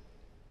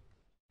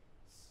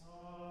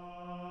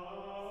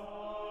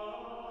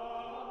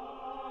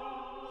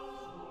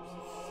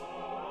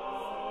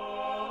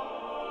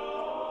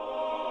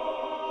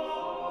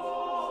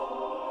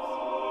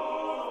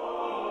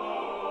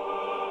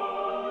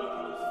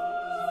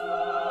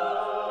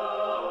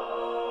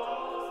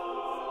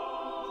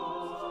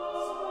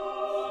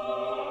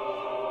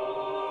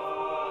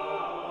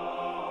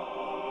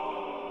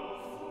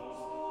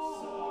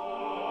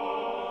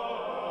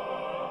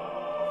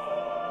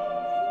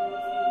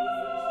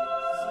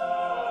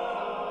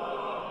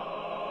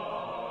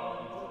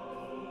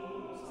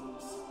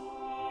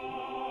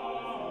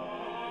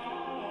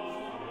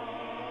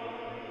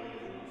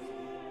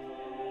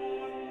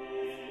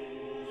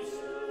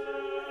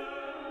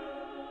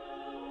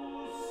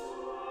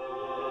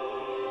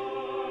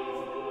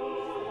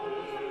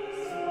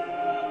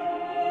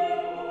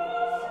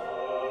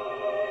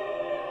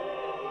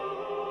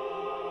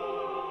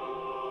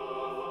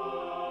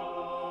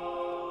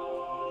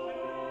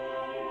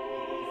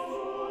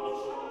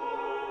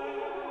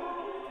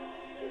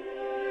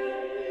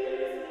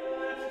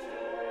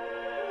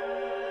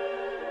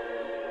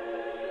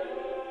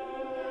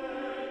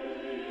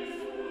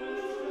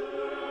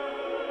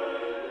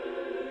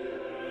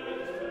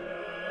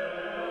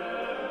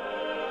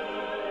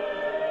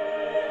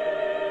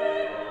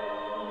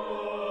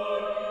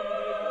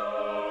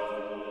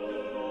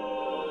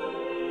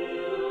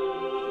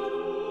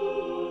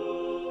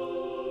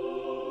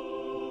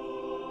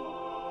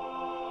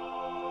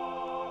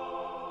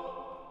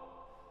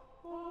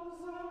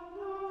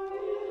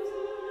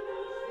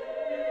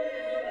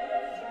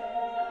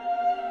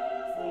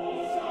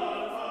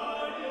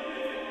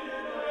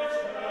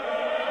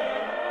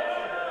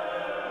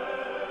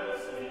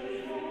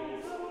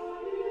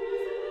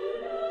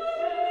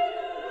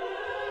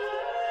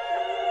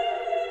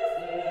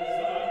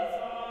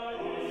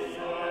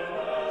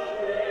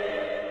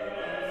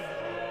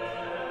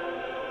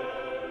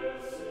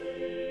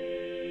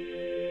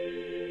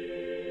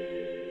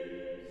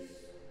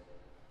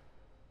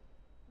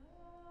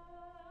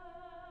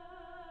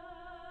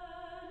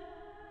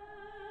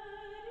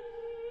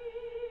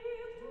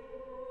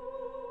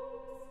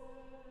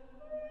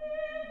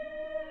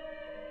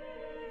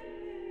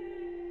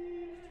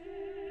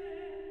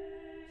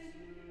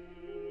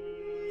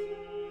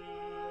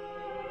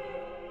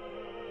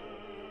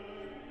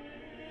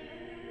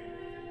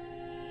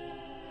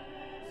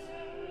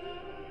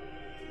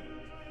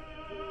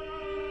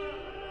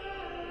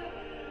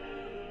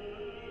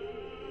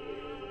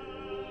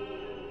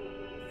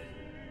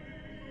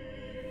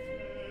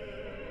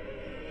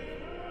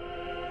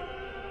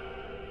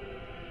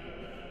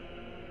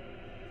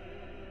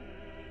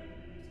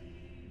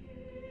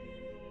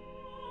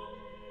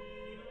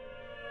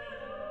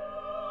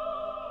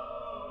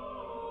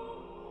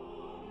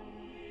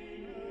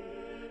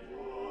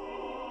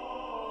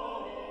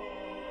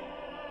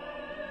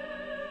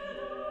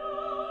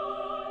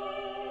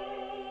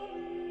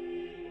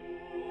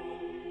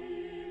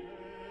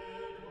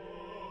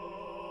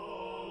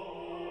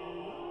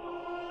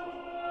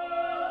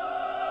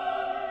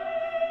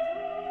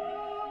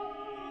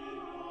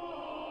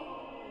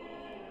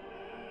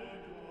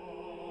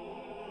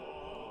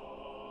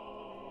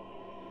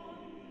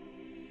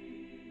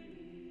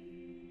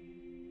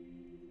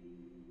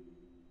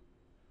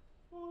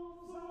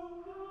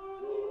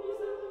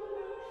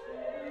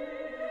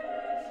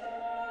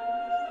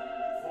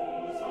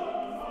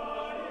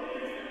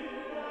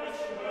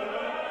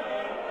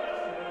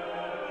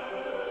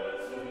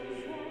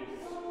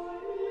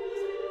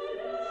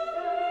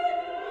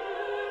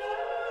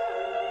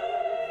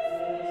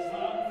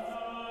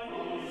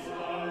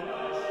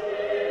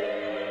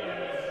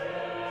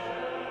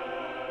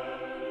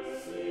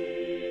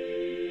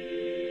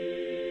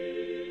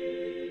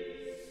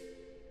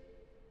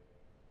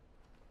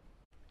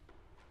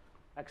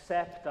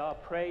 Accept our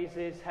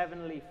praises,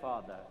 Heavenly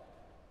Father,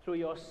 through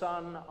your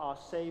Son, our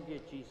Saviour,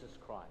 Jesus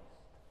Christ.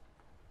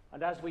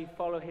 And as we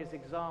follow his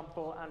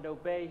example and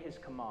obey his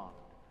command,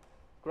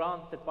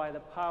 grant that by the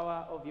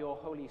power of your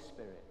Holy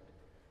Spirit,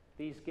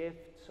 these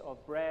gifts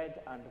of bread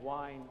and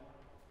wine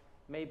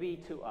may be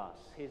to us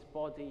his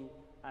body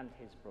and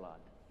his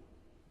blood,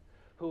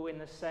 who in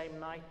the same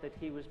night that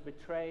he was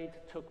betrayed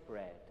took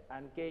bread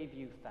and gave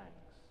you thanks.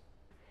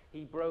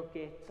 He broke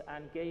it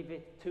and gave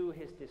it to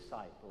his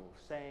disciples,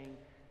 saying,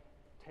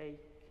 "Take,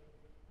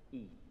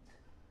 eat.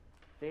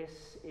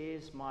 This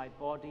is my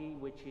body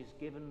which is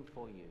given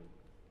for you.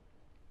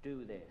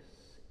 Do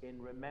this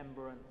in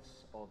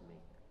remembrance of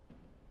me."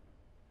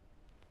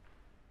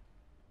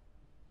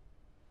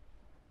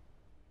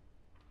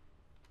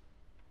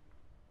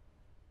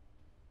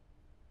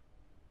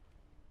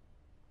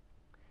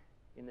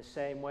 In the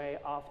same way,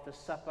 after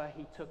supper,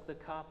 he took the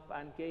cup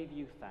and gave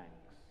you thanks.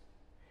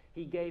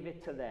 He gave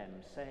it to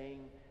them,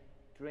 saying,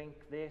 "Drink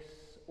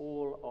this,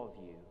 all of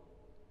you.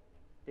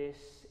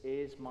 This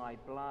is my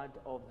blood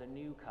of the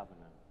new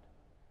covenant,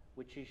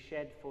 which is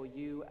shed for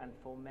you and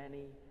for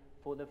many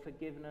for the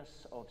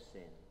forgiveness of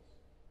sins.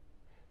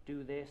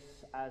 Do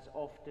this as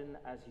often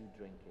as you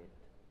drink it,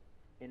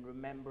 in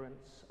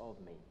remembrance of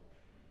me."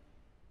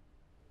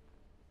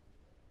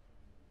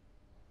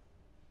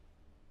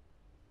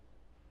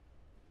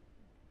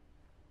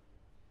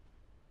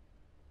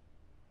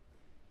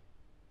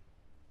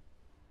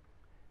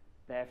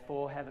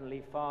 Therefore,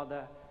 Heavenly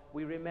Father,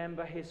 we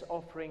remember his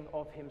offering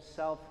of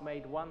himself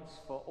made once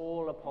for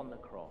all upon the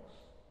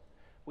cross.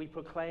 We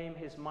proclaim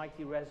his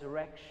mighty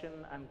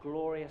resurrection and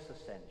glorious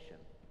ascension.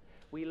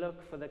 We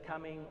look for the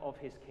coming of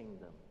his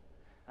kingdom.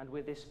 And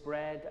with this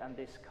bread and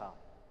this cup,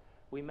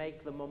 we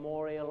make the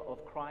memorial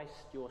of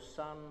Christ, your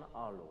Son,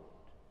 our Lord.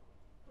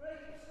 Great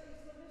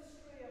is the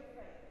mystery of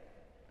faith.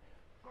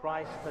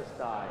 Christ has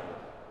died.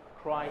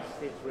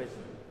 Christ is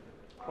risen.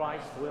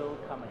 Christ will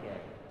come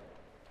again.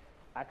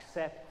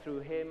 Accept through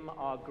him,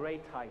 our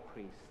great high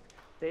priest,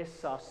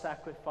 this our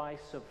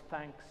sacrifice of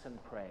thanks and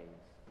praise.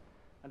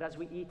 And as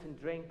we eat and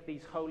drink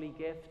these holy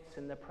gifts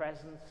in the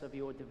presence of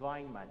your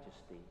divine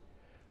majesty,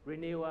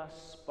 renew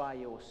us by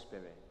your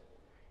Spirit,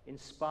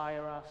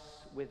 inspire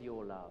us with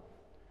your love,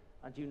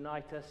 and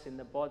unite us in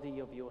the body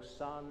of your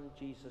Son,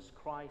 Jesus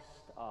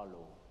Christ our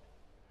Lord,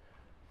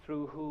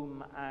 through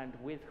whom and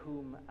with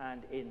whom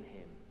and in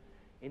him,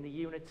 in the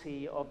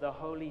unity of the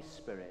Holy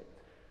Spirit,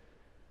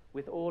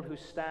 with all who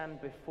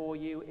stand before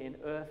you in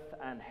earth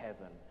and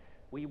heaven,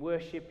 we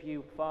worship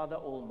you, Father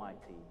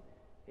Almighty,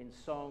 in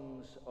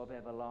songs of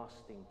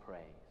everlasting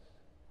praise.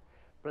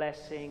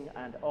 Blessing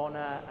and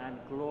honor and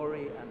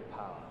glory and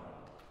power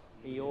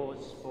be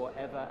yours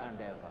forever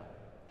and ever.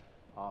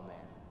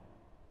 Amen.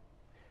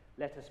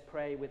 Let us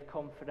pray with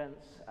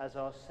confidence as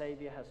our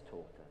Saviour has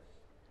taught us.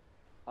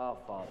 Our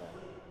Father,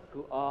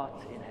 who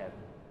art in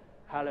heaven,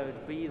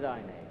 hallowed be thy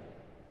name.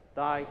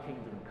 Thy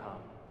kingdom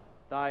come,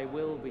 thy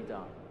will be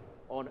done,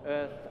 on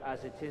earth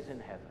as it is in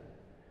heaven.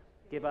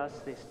 Give us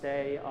this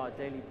day our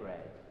daily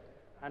bread,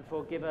 and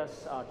forgive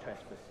us our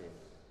trespasses,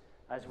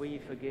 as we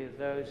forgive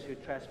those who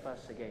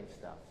trespass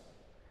against us.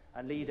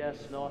 And lead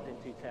us not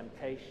into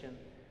temptation,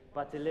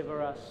 but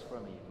deliver us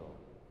from evil.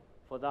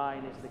 For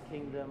thine is the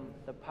kingdom,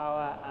 the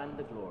power, and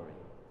the glory,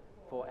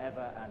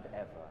 forever and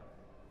ever.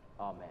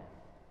 Amen.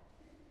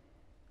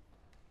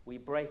 We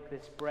break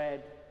this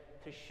bread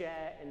to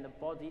share in the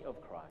body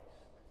of Christ.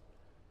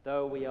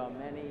 Though we are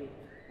many,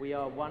 we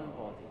are one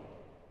body,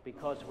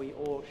 because we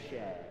all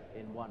share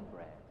in one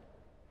bread.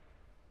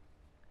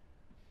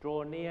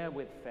 Draw near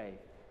with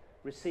faith,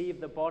 receive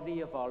the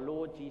body of our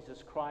Lord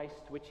Jesus Christ,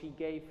 which he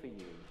gave for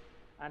you,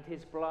 and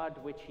his blood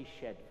which he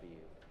shed for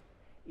you.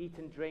 Eat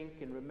and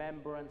drink in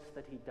remembrance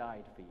that he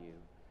died for you,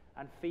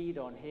 and feed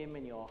on him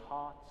in your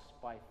hearts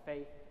by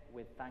faith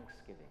with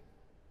thanksgiving.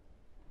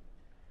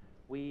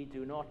 We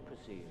do not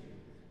presume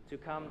to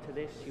come to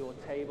this your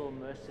table,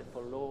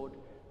 merciful Lord,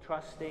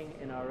 trusting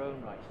in our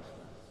own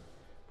righteousness,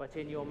 but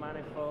in your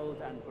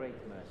manifold and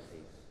great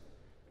mercies.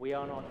 We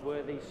are not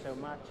worthy so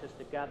much as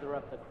to gather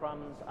up the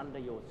crumbs under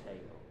your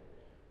table,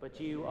 but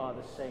you are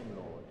the same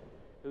Lord,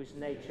 whose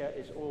nature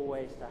is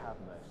always to have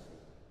mercy.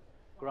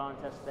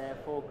 Grant us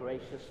therefore,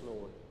 gracious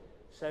Lord,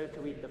 so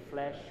to eat the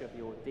flesh of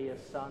your dear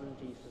Son,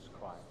 Jesus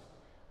Christ,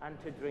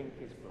 and to drink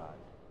his blood,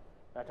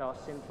 that our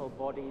sinful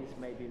bodies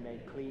may be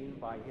made clean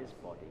by his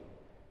body,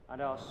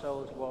 and our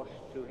souls washed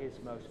through his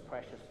most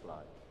precious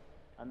blood,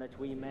 and that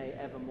we may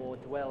evermore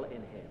dwell in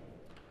him,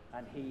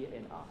 and he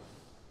in us.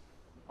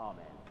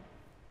 Amen.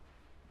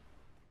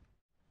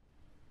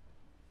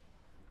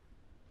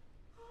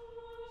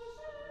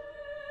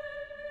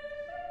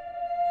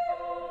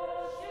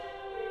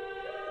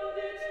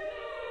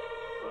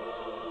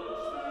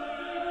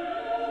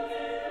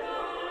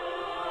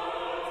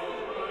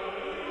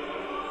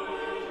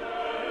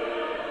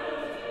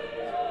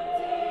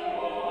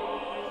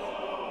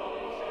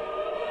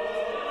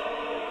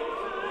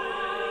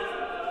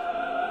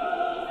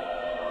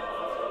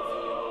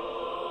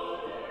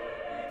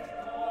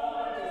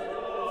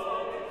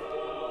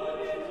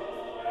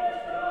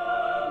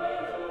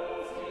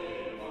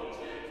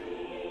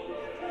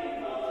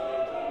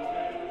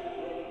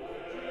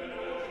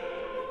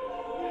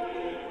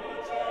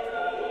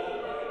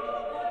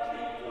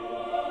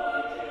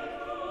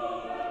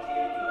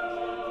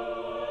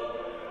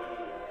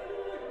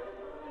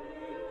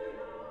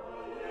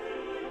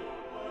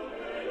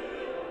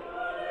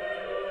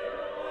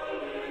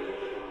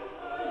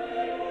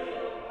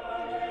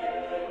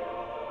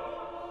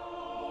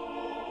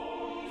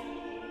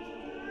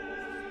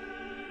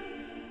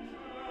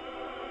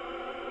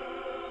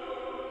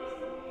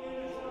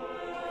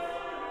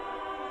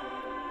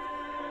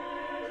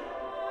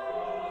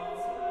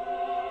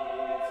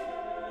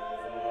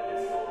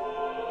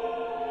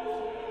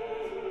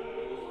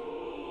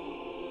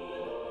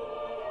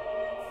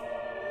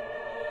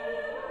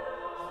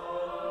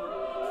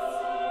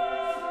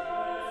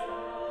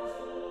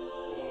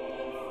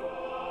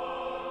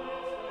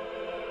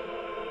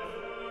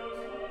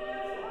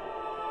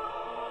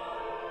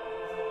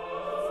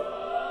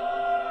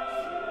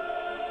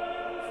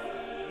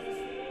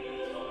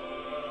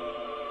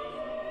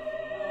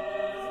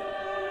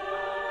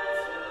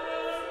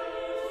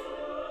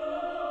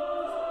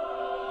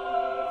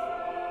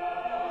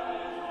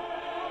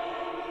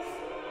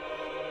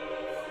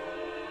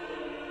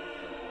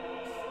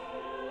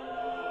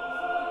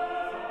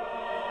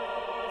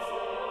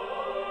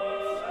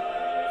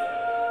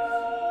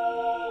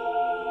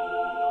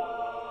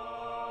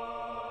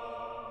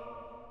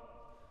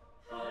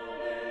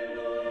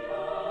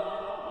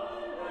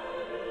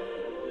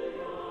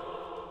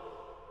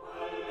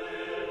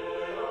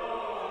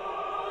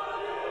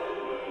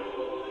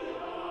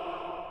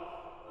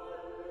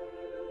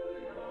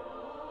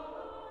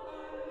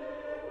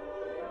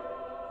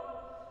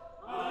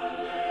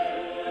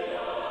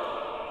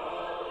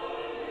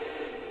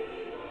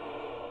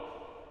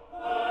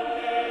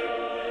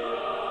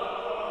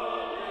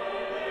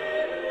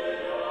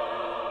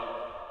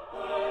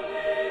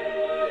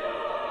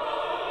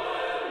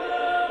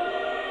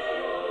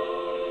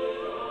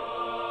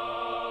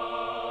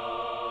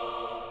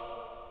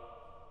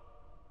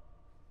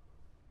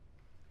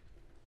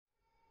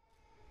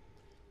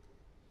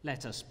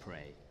 Let us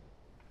pray.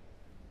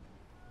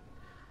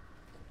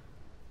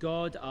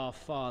 God our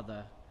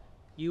Father,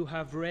 you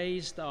have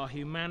raised our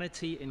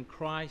humanity in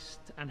Christ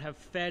and have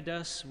fed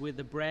us with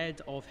the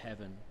bread of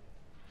heaven.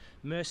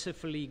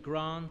 Mercifully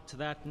grant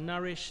that,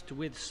 nourished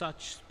with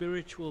such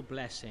spiritual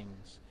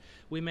blessings,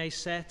 we may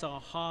set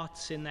our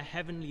hearts in the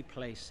heavenly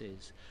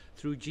places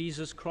through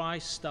Jesus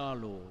Christ our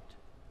Lord.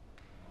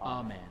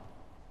 Amen.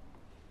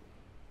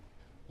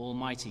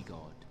 Almighty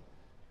God,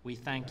 we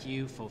thank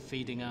you for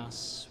feeding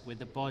us with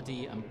the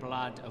body and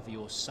blood of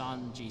your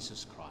Son,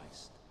 Jesus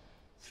Christ.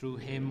 Through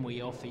him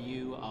we offer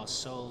you our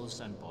souls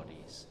and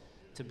bodies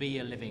to be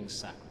a living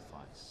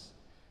sacrifice.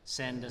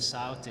 Send us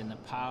out in the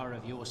power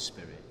of your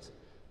Spirit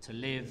to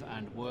live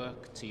and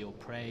work to your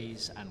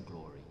praise and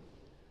glory.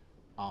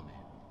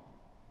 Amen.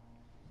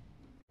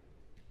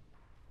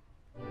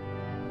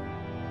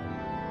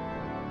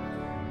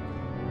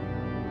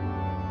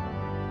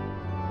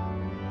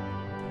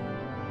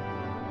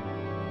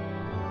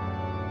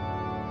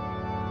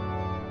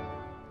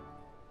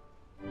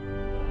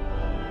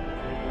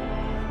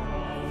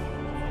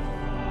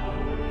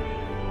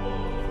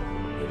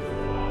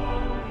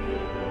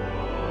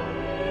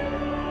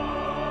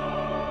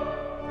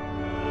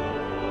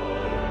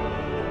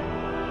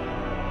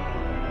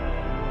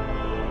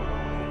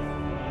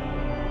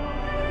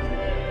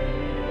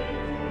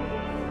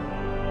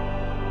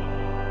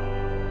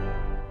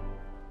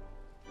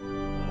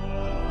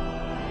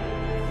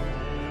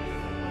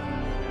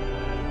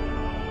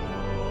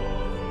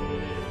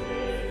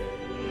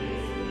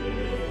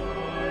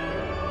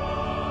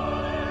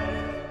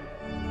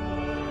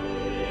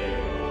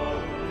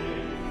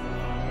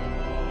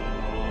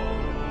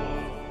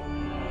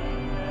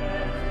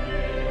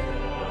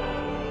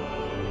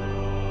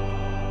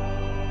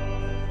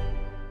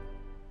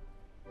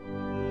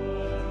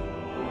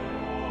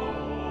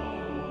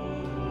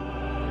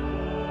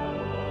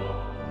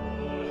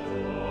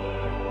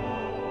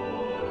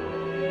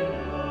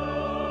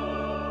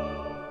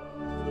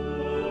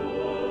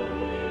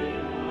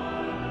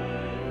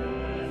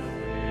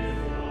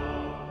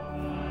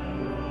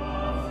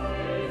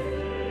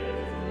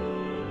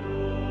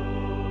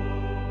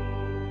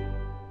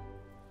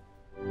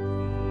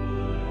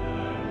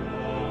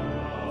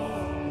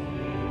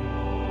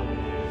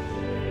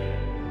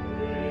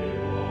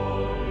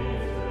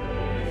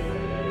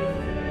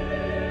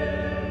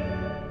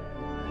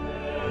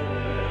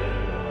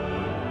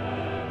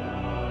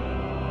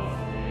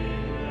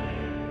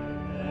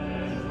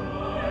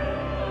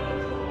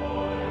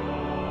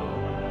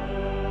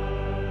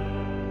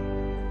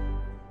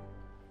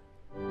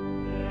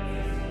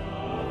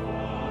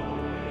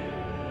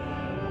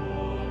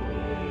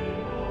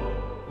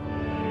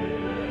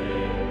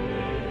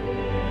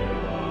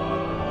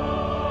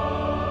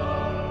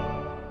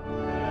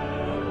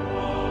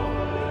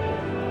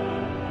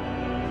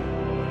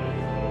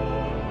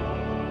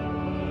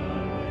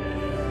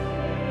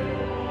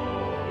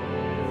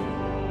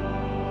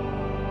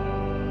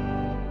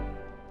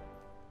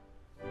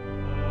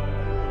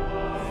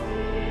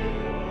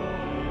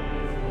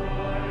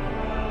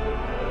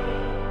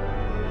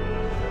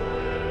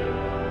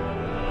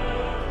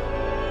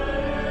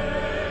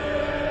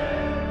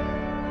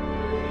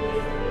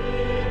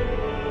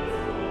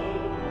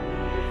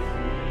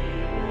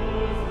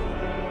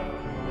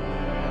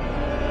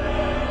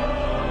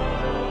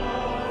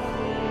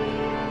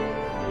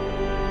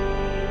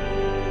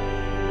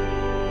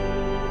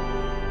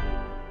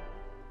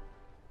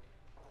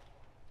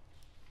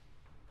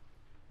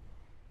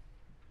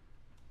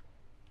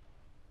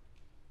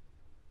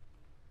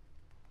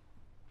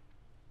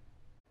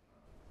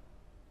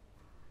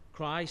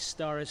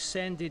 Christ, our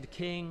ascended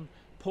King,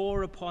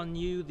 pour upon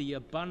you the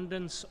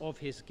abundance of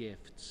his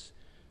gifts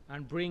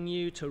and bring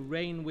you to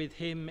reign with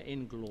him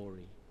in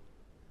glory.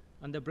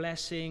 And the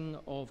blessing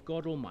of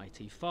God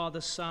Almighty,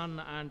 Father,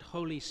 Son, and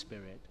Holy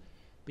Spirit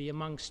be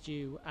amongst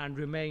you and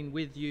remain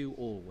with you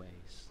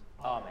always.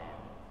 Amen.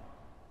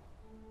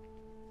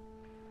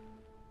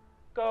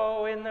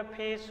 Go in the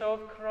peace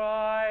of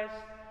Christ.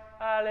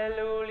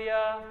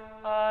 Alleluia,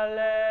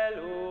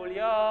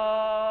 alleluia.